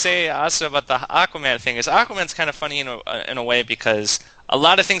was going to say also about the Aquaman thing is Aquaman's kind of funny in a way because a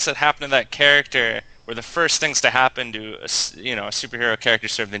lot of things that happen to that character were the first things to happen to a superhero character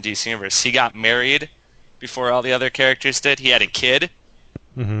served in the DC universe. He got married before all the other characters did. He had a kid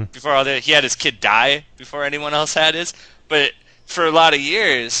before he had his kid die before anyone else had his. But for a lot of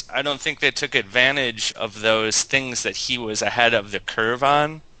years, I don't think they took advantage of those things that he was ahead of the curve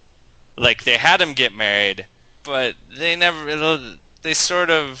on. Like, they had him get married, but they sort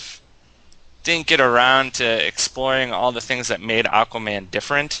of didn't get around to exploring all the things that made Aquaman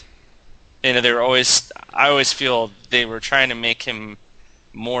different. You know, I always feel they were trying to make him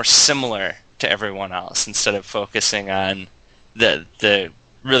more similar to everyone else instead of focusing on the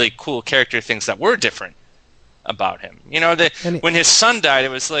really cool character things that were different about him. You know, when his son died, it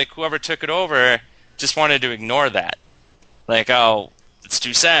was like whoever took it over just wanted to ignore that. Like, oh, it's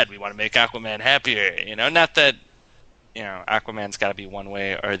too sad. We want to make Aquaman happier. You know, not that, you know, Aquaman's got to be one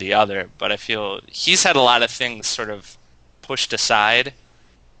way or the other, but I feel he's had a lot of things sort of pushed aside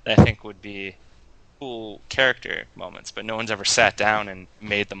that I think would be cool character moments, but no one's ever sat down and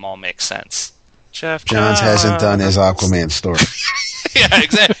made them all make sense. Jeff Johns hasn't done his Aquaman story. Yeah,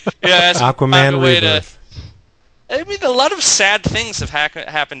 exactly. Yeah, Aquaman Rebirth. I mean, a lot of sad things have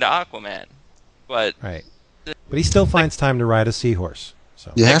happened to Aquaman, but right. But he still finds time to ride a seahorse.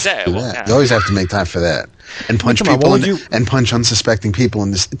 So. You have to do that. Yeah. You always have to make time for that, and punch people and punch unsuspecting people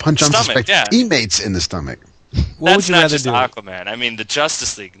in the unsuspecting teammates in the stomach. What would you rather do? Aquaman. I mean, the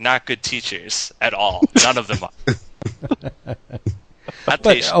Justice League, not good teachers at all. None of them are. But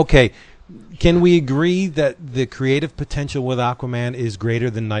okay, can we agree that the creative potential with Aquaman is greater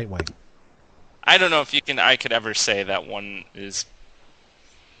than Nightwing? I don't know if I could ever say that one is.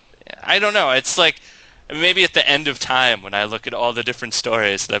 I don't know. It's like. Maybe at the end of time, when I look at all the different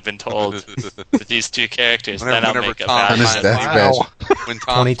stories that have been told with these two characters, then I'll make a value. When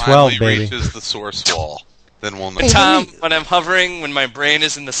Tom 2012, finally baby. reaches the source wall, then we'll know. Tom, when I'm hovering, when my brain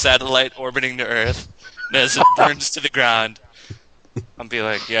is in the satellite orbiting the Earth, and as it burns to the ground, I'll be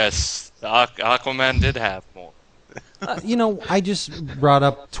like, yes, the Aquaman did have more. You know, I just brought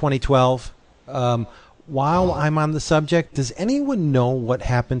up 2012. While I'm on the subject, does anyone know what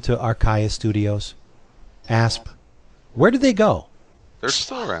happened to Archaea Studios? ASP. Where did they go? They're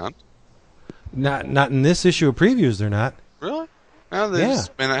still around. Not in this issue of previews, they're not. Really? No, they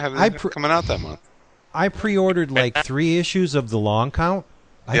just may not have anything coming out that month. I pre-ordered like 3 issues of the long count.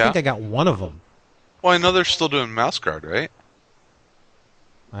 I think I got one of them. Well, I know they're still doing Mouse Guard, right?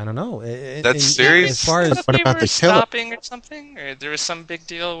 I don't know. That's serious? As far as what about the stopping or something? Or there was some big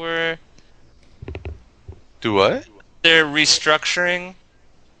deal where... Do what? They're restructuring...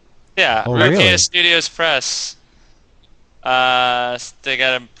 Yeah, really? Studios Press. They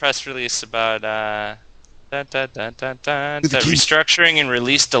got a press release about the restructuring and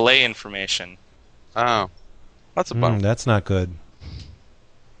release delay information. Oh, that's a bummer. That's not good.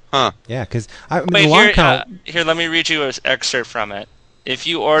 Huh? Yeah, because here, let me read you an excerpt from it. If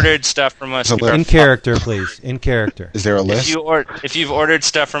you ordered stuff from us, in character, please. In character. Is there a list? If you've ordered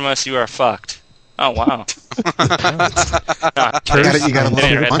stuff from us, you are fucked. Oh wow! You got a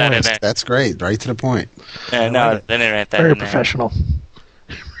little one. That's great. Right to the point. Yeah, no, they didn't write that. Very professional.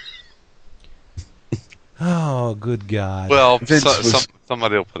 Oh, good God! Well,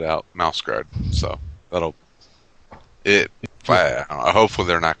 somebody will put out Mouse Guard, so that'll it. Hopefully,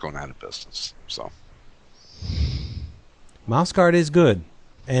 they're not going out of business. So, Mouse Guard is good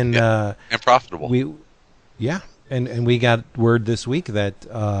and profitable. And we got word this week that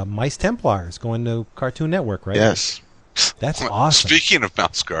Mice Templar is going to Cartoon Network, right? Yes. That's awesome. Speaking of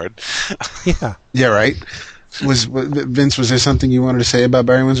Mouse Guard. Yeah. Yeah, right. Vince, was there something you wanted to say about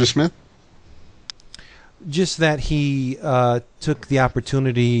Barry Windsor Smith? Just that he took the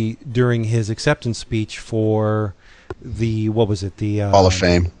opportunity during his acceptance speech for the, Hall of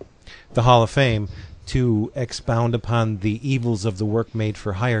Fame. The Hall of Fame to expound upon the evils of the work made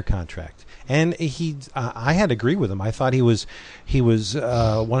for hire contract. And I had to agree with him. I thought he was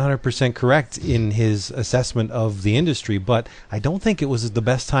 100% correct in his assessment of the industry, but I don't think it was the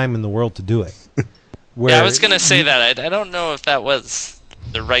best time in the world to do it. I was going to say that. I don't know if that was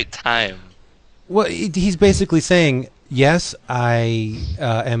the right time. Well, he's basically saying yes, I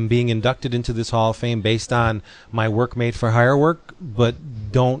am being inducted into this Hall of Fame based on my work made for hire work, but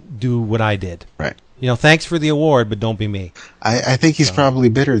don't do what I did. Right. Thanks for the award, but don't be me. I think he's probably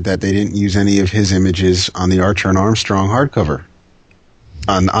bitter that they didn't use any of his images on the Archer and Armstrong hardcover,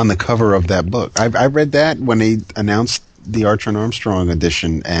 on the cover of that book. I read that when they announced the Archer and Armstrong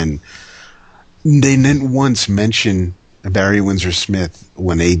edition, and they didn't once mention Barry Windsor Smith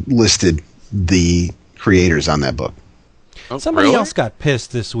when they listed the creators on that book. Oh, Somebody really? else got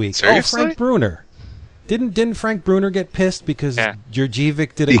pissed this week. Seriously? Oh, Frank Bruner. Didn't Frank Bruner get pissed because Yeah.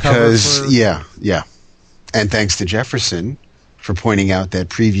 Djurjevic did a cover for... Yeah. And thanks to Jefferson for pointing out that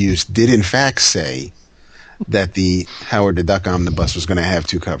previews did in fact say that the Howard the Duck Omnibus was going to have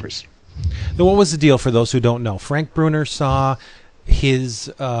 2 covers. Now, what was the deal for those who don't know? Frank Bruner saw his...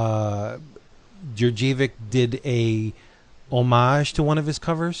 Djurjevic did a homage to one of his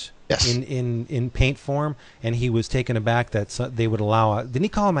covers. Yes. In paint form, and he was taken aback that they would allow... didn't he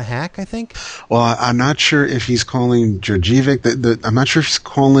call him a hack, I think? Well, I'm not sure if he's calling Djurjevic... I'm not sure if he's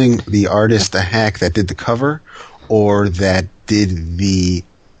calling the artist a hack that did the cover or that did the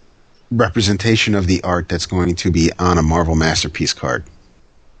representation of the art that's going to be on a Marvel Masterpiece card.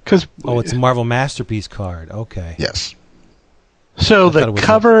 Oh, it's a Marvel Masterpiece card. Okay. Yes. So I thought it the was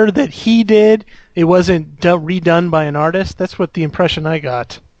cover that he did, it wasn't redone by an artist? That's what the impression I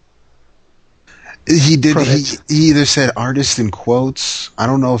got. He did. From He it. either said artist in quotes. I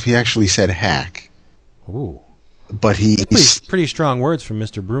don't know if he actually said hack, Ooh. but he... Pretty strong words from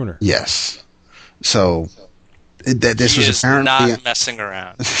Mr. Bruner. Yes. So this he was is apparently not messing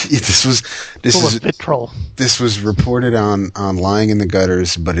around. this Full is of vitriol. this was reported on Lying in the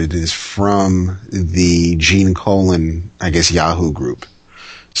Gutters, but it is from the Gene Colan, I guess, Yahoo group.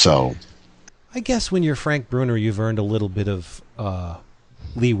 So I guess when you're Frank Bruner, you've earned a little bit of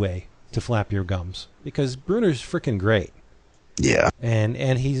leeway to flap your gums, because Bruner's freaking great. yeah, And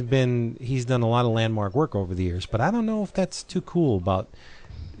he's done a lot of landmark work over the years, but I don't know if that's too cool about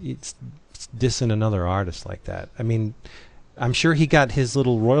it's dissing another artist like that. I mean, I'm sure he got his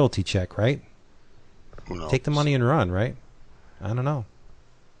little royalty check, right? who knows? Take the money and run, right? I don't know.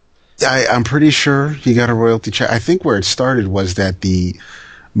 I'm pretty sure he got a royalty check. I think where it started was that the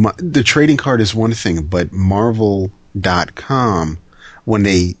trading card is one thing, but Marvel.com, when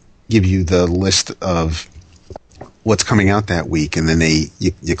they give you the list of what's coming out that week, and then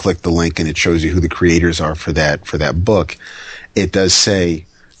you click the link and it shows you who the creators are for that book, it does say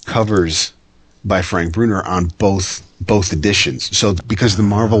covers by Frank Bruner on both editions. So because the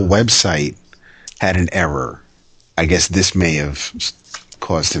Marvel website had an error, I guess this may have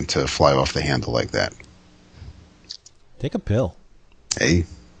caused him to fly off the handle like that. Take a pill. Hey,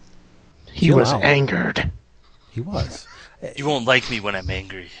 He Chill was out. angered. He was. You won't like me when I'm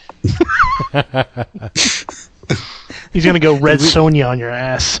angry. He's going to go Red Sonja on your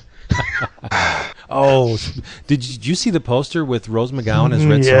ass. Oh, did you see the poster with Rose McGowan as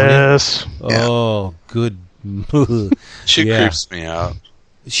Red Sonja? Yes. Oh, good. She Yeah. creeps me out.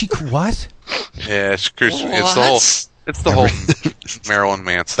 What? Yeah, she creeps me. It's What? the whole Marilyn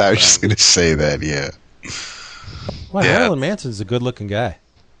Manson. I was just thing. going to say that, yeah. Well, Yeah. Marilyn Manson's a good-looking guy.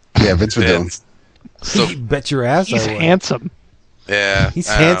 Yeah, Vince Yeah. Vidal. So Bet your ass He's I would. handsome. yeah, He's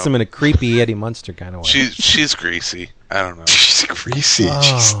I don't handsome know. in a creepy Eddie Munster kind of way. She's greasy. I don't know. She's greasy.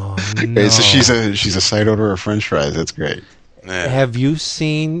 Oh, Okay, so no. she's a side order of French fries. That's great. Yeah. Have you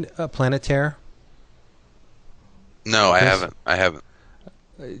seen Planet Terror? No, I Chris? haven't.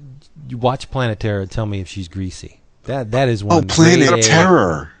 You watch Planet Terror and tell me if she's greasy. That is one. Oh, Planet grade A.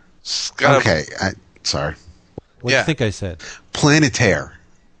 Terror. It's got a- Okay, sorry. What do Yeah. you think I said? Planetaire.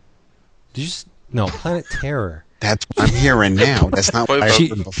 Did you? No, Planet Terror. That's what I'm hearing now. That's not what I She-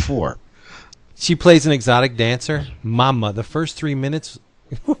 heard before. She plays an exotic dancer. Mama, the first 3 minutes,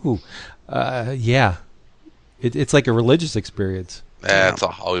 yeah. It's like a religious experience. That's a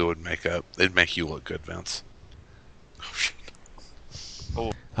Hollywood makeup. They'd make you look good, Vince.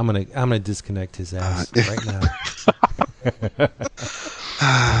 I'm gonna disconnect his ass right now.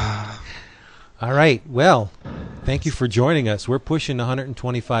 All right. Well, thank you for joining us. We're pushing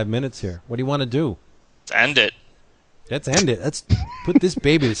 125 minutes here. What do you want to do? Let's end it. Let's end it. Let's put this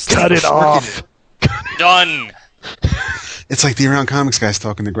baby to sleep. Cut it off. Done. It's like the Around Comics guys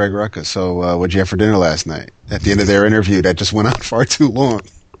talking to Greg Rucka. So, what'd you have for dinner last night? At the end of their interview, that just went on far too long.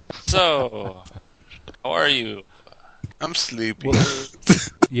 So, how are you? I'm sleepy.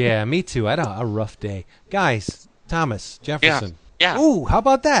 Yeah, me too. I had a rough day. Guys, Thomas Jefferson. Yeah. Ooh, how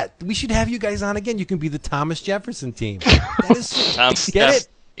about that? We should have you guys on again. You can be the Thomas Jefferson team. That is get it?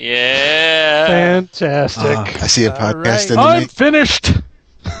 Yeah. Fantastic. I see a All podcast right. in the I'm making. finished.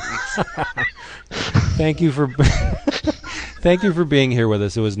 Thank you for Thank you for being here with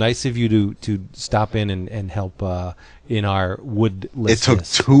us. It was nice of you to stop in and help in our wood list. It took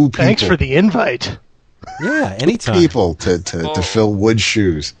 2 people. Thanks for the invite. Yeah, anytime. People to fill wood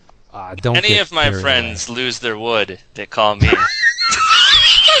shoes. Don't Any get of my carried friends away. lose their wood, they call me.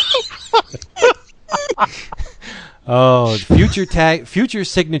 Oh, future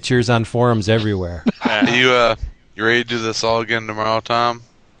signatures on forums everywhere. You ready to do this all again tomorrow, Tom?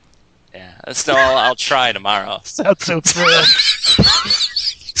 Yeah, so I'll try tomorrow. Sounds so thrilled.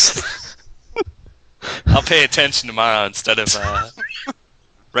 I'll pay attention tomorrow instead of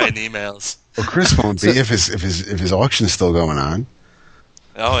writing emails. Well, Chris won't be if his auction's still going on.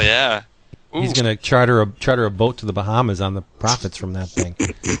 Oh yeah. He's going to charter a boat to the Bahamas on the profits from that thing.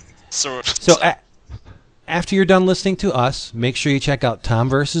 So after you're done listening to us, make sure you check out Tom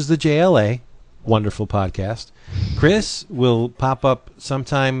versus the JLA, wonderful podcast. Chris will pop up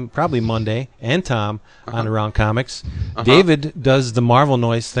sometime, probably Monday, and Tom on Around Comics. David does the Marvel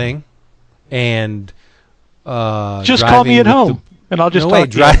Noise thing, and just call me at home, and I'll just talk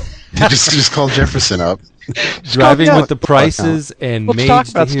to you. You just call Jefferson up. Driving with the prices and Let's Mage talk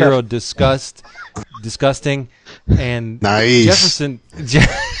the about Hero disgusting, and Nice. Jefferson.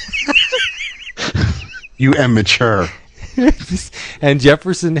 You immature. And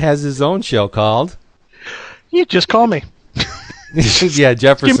Jefferson has his own show called. You just call me. Yeah,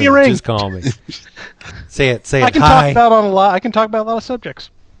 Jefferson. Give me a ring. Just call me. Say it. I can Hi. talk about a lot of subjects.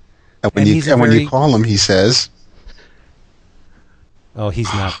 And when you call him, he says, Oh,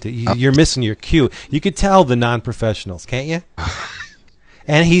 he's not. You're missing your cue. You could tell the non-professionals, can't you?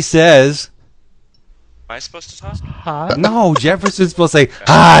 And he says, am I supposed to talk? Hi. no, Jefferson's supposed to say,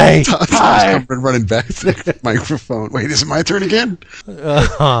 hi. I've been running back to the microphone. Wait, is it my turn again? What's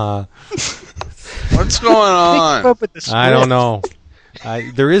going on? I don't know.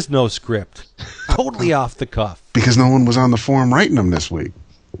 There is no script. Totally off the cuff. Because no one was on the forum writing them this week.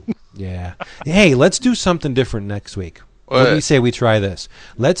 Yeah. Hey, let's do something different next week. What do you say we try this?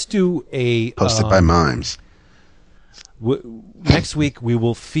 Let's do a... Posted by Mimes. Next week, we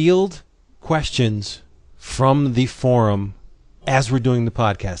will field questions from the forum as we're doing the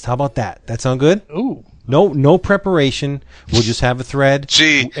podcast. How about that? That sound good? Ooh. No preparation. We'll just have a thread.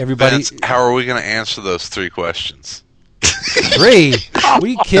 Gee, everybody. Vince, how are we going to answer those 3 questions? 3? What are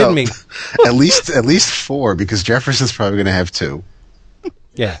you kidding me? At least 4, because Jefferson's probably going to have 2.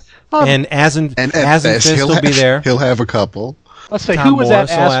 Yeah. And Fist will be there. He'll have a couple. Let's say, Tom who was that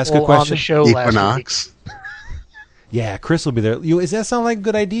Morris will ask a asshole on question. the show last week? Equinox. Yeah, Chris will be there. Does that sound like a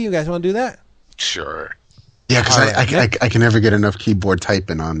good idea? You guys want to do that? Sure. Yeah, because Right. I can never get enough keyboard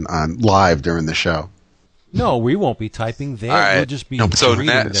typing on live during the show. No, we won't be typing there. All right. We'll just be So reading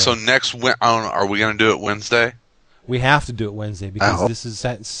there. next, are we going to do it Wednesday? We have to do it Wednesday because this is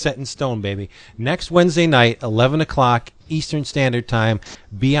set in stone, baby. Next Wednesday night, 11 o'clock Eastern Standard Time.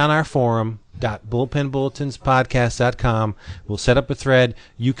 Be on our forum, .bullpenbulletinspodcast.com. We'll set up a thread.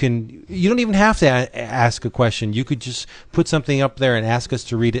 You don't even have to ask a question. You could just put something up there and ask us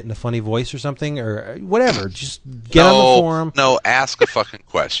to read it in a funny voice or something or whatever. Just get on the forum. No, ask a fucking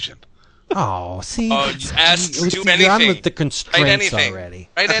question. Oh, see. Just ask, do You're anything. on with the constraints Write anything. already.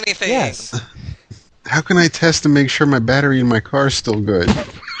 Write anything. Yes. How can I test to make sure my battery in my car is still good?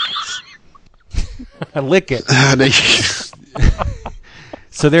 Lick it.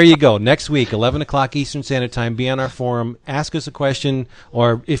 So there you go. Next week, 11 o'clock Eastern Standard Time. Be on our forum. Ask us a question,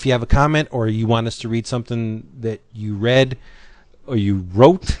 or if you have a comment, or you want us to read something that you read or you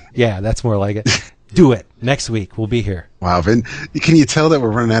wrote. Yeah, that's more like it. Do it. Next week, we'll be here. Wow, Vin, can you tell that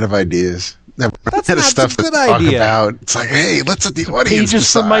we're running out of ideas? That we're running out of stuff to talk about. It's like, hey, let's let the audience Pages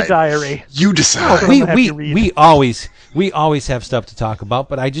decide. from my diary. You decide. We always have stuff to talk about,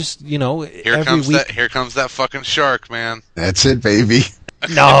 but I just, Here every week. Here comes that fucking shark, man. That's it, baby.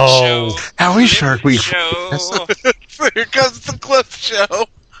 No. How is Shark Week? Here comes the Cliff Show.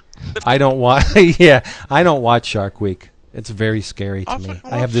 I don't watch. Yeah, I don't watch Shark Week. It's very scary to me.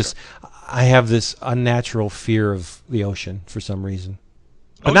 I have this unnatural fear of the ocean for some reason,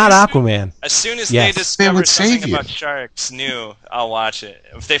 but not Aquaman. As soon as Yes. they discover would save something you. about sharks new, I'll watch it.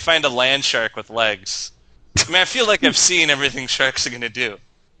 If they find a land shark with legs, I mean, I feel like I've seen everything sharks are gonna do.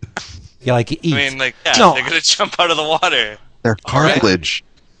 Yeah, like eat. I mean, like, No. they're gonna jump out of the water. They're cartilage.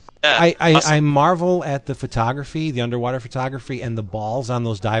 Yeah, I marvel at the photography, the underwater photography, and the balls on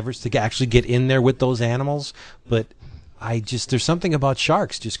those divers to actually get in there with those animals. But there's something about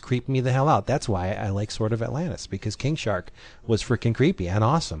sharks just creep me the hell out. That's why I like Sword of Atlantis, because King Shark was freaking creepy and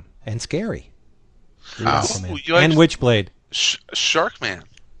awesome and scary. Aquaman. And Witchblade. Sharkman.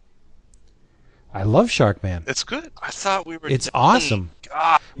 I love Sharkman. It's good. I thought we were. It's done. awesome.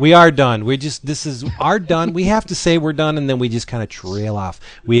 We are done. This is our done. We have to say we're done, and then we just kind of trail off.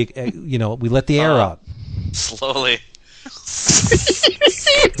 We let the air out. Slowly.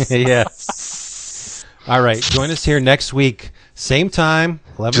 Yeah. All right. Join us here next week. Same time,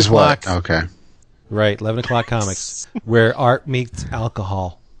 11 Just o'clock. what? Okay. Right, 11 o'clock comics, where art meets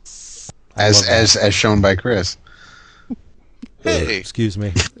alcohol. As shown by Chris. Hey. Excuse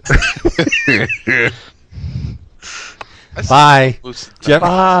me. Bye.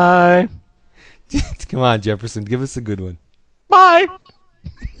 Bye. Come on, Jefferson. Give us a good one. Bye.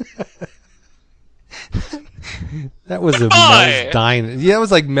 That was a Mel's Diner. Yeah, that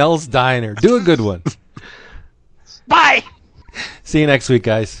was like Mel's Diner. Do a good one. Bye. See you next week,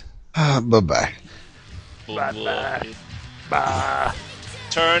 guys. Bye-bye. Bye. Bye.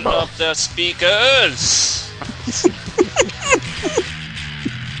 Turn up the speakers.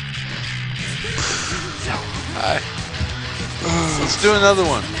 Hi. Let's do another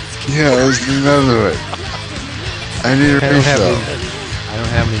one. Yeah, let's do another one. I need a refill. I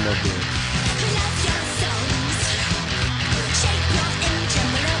don't have any more beer.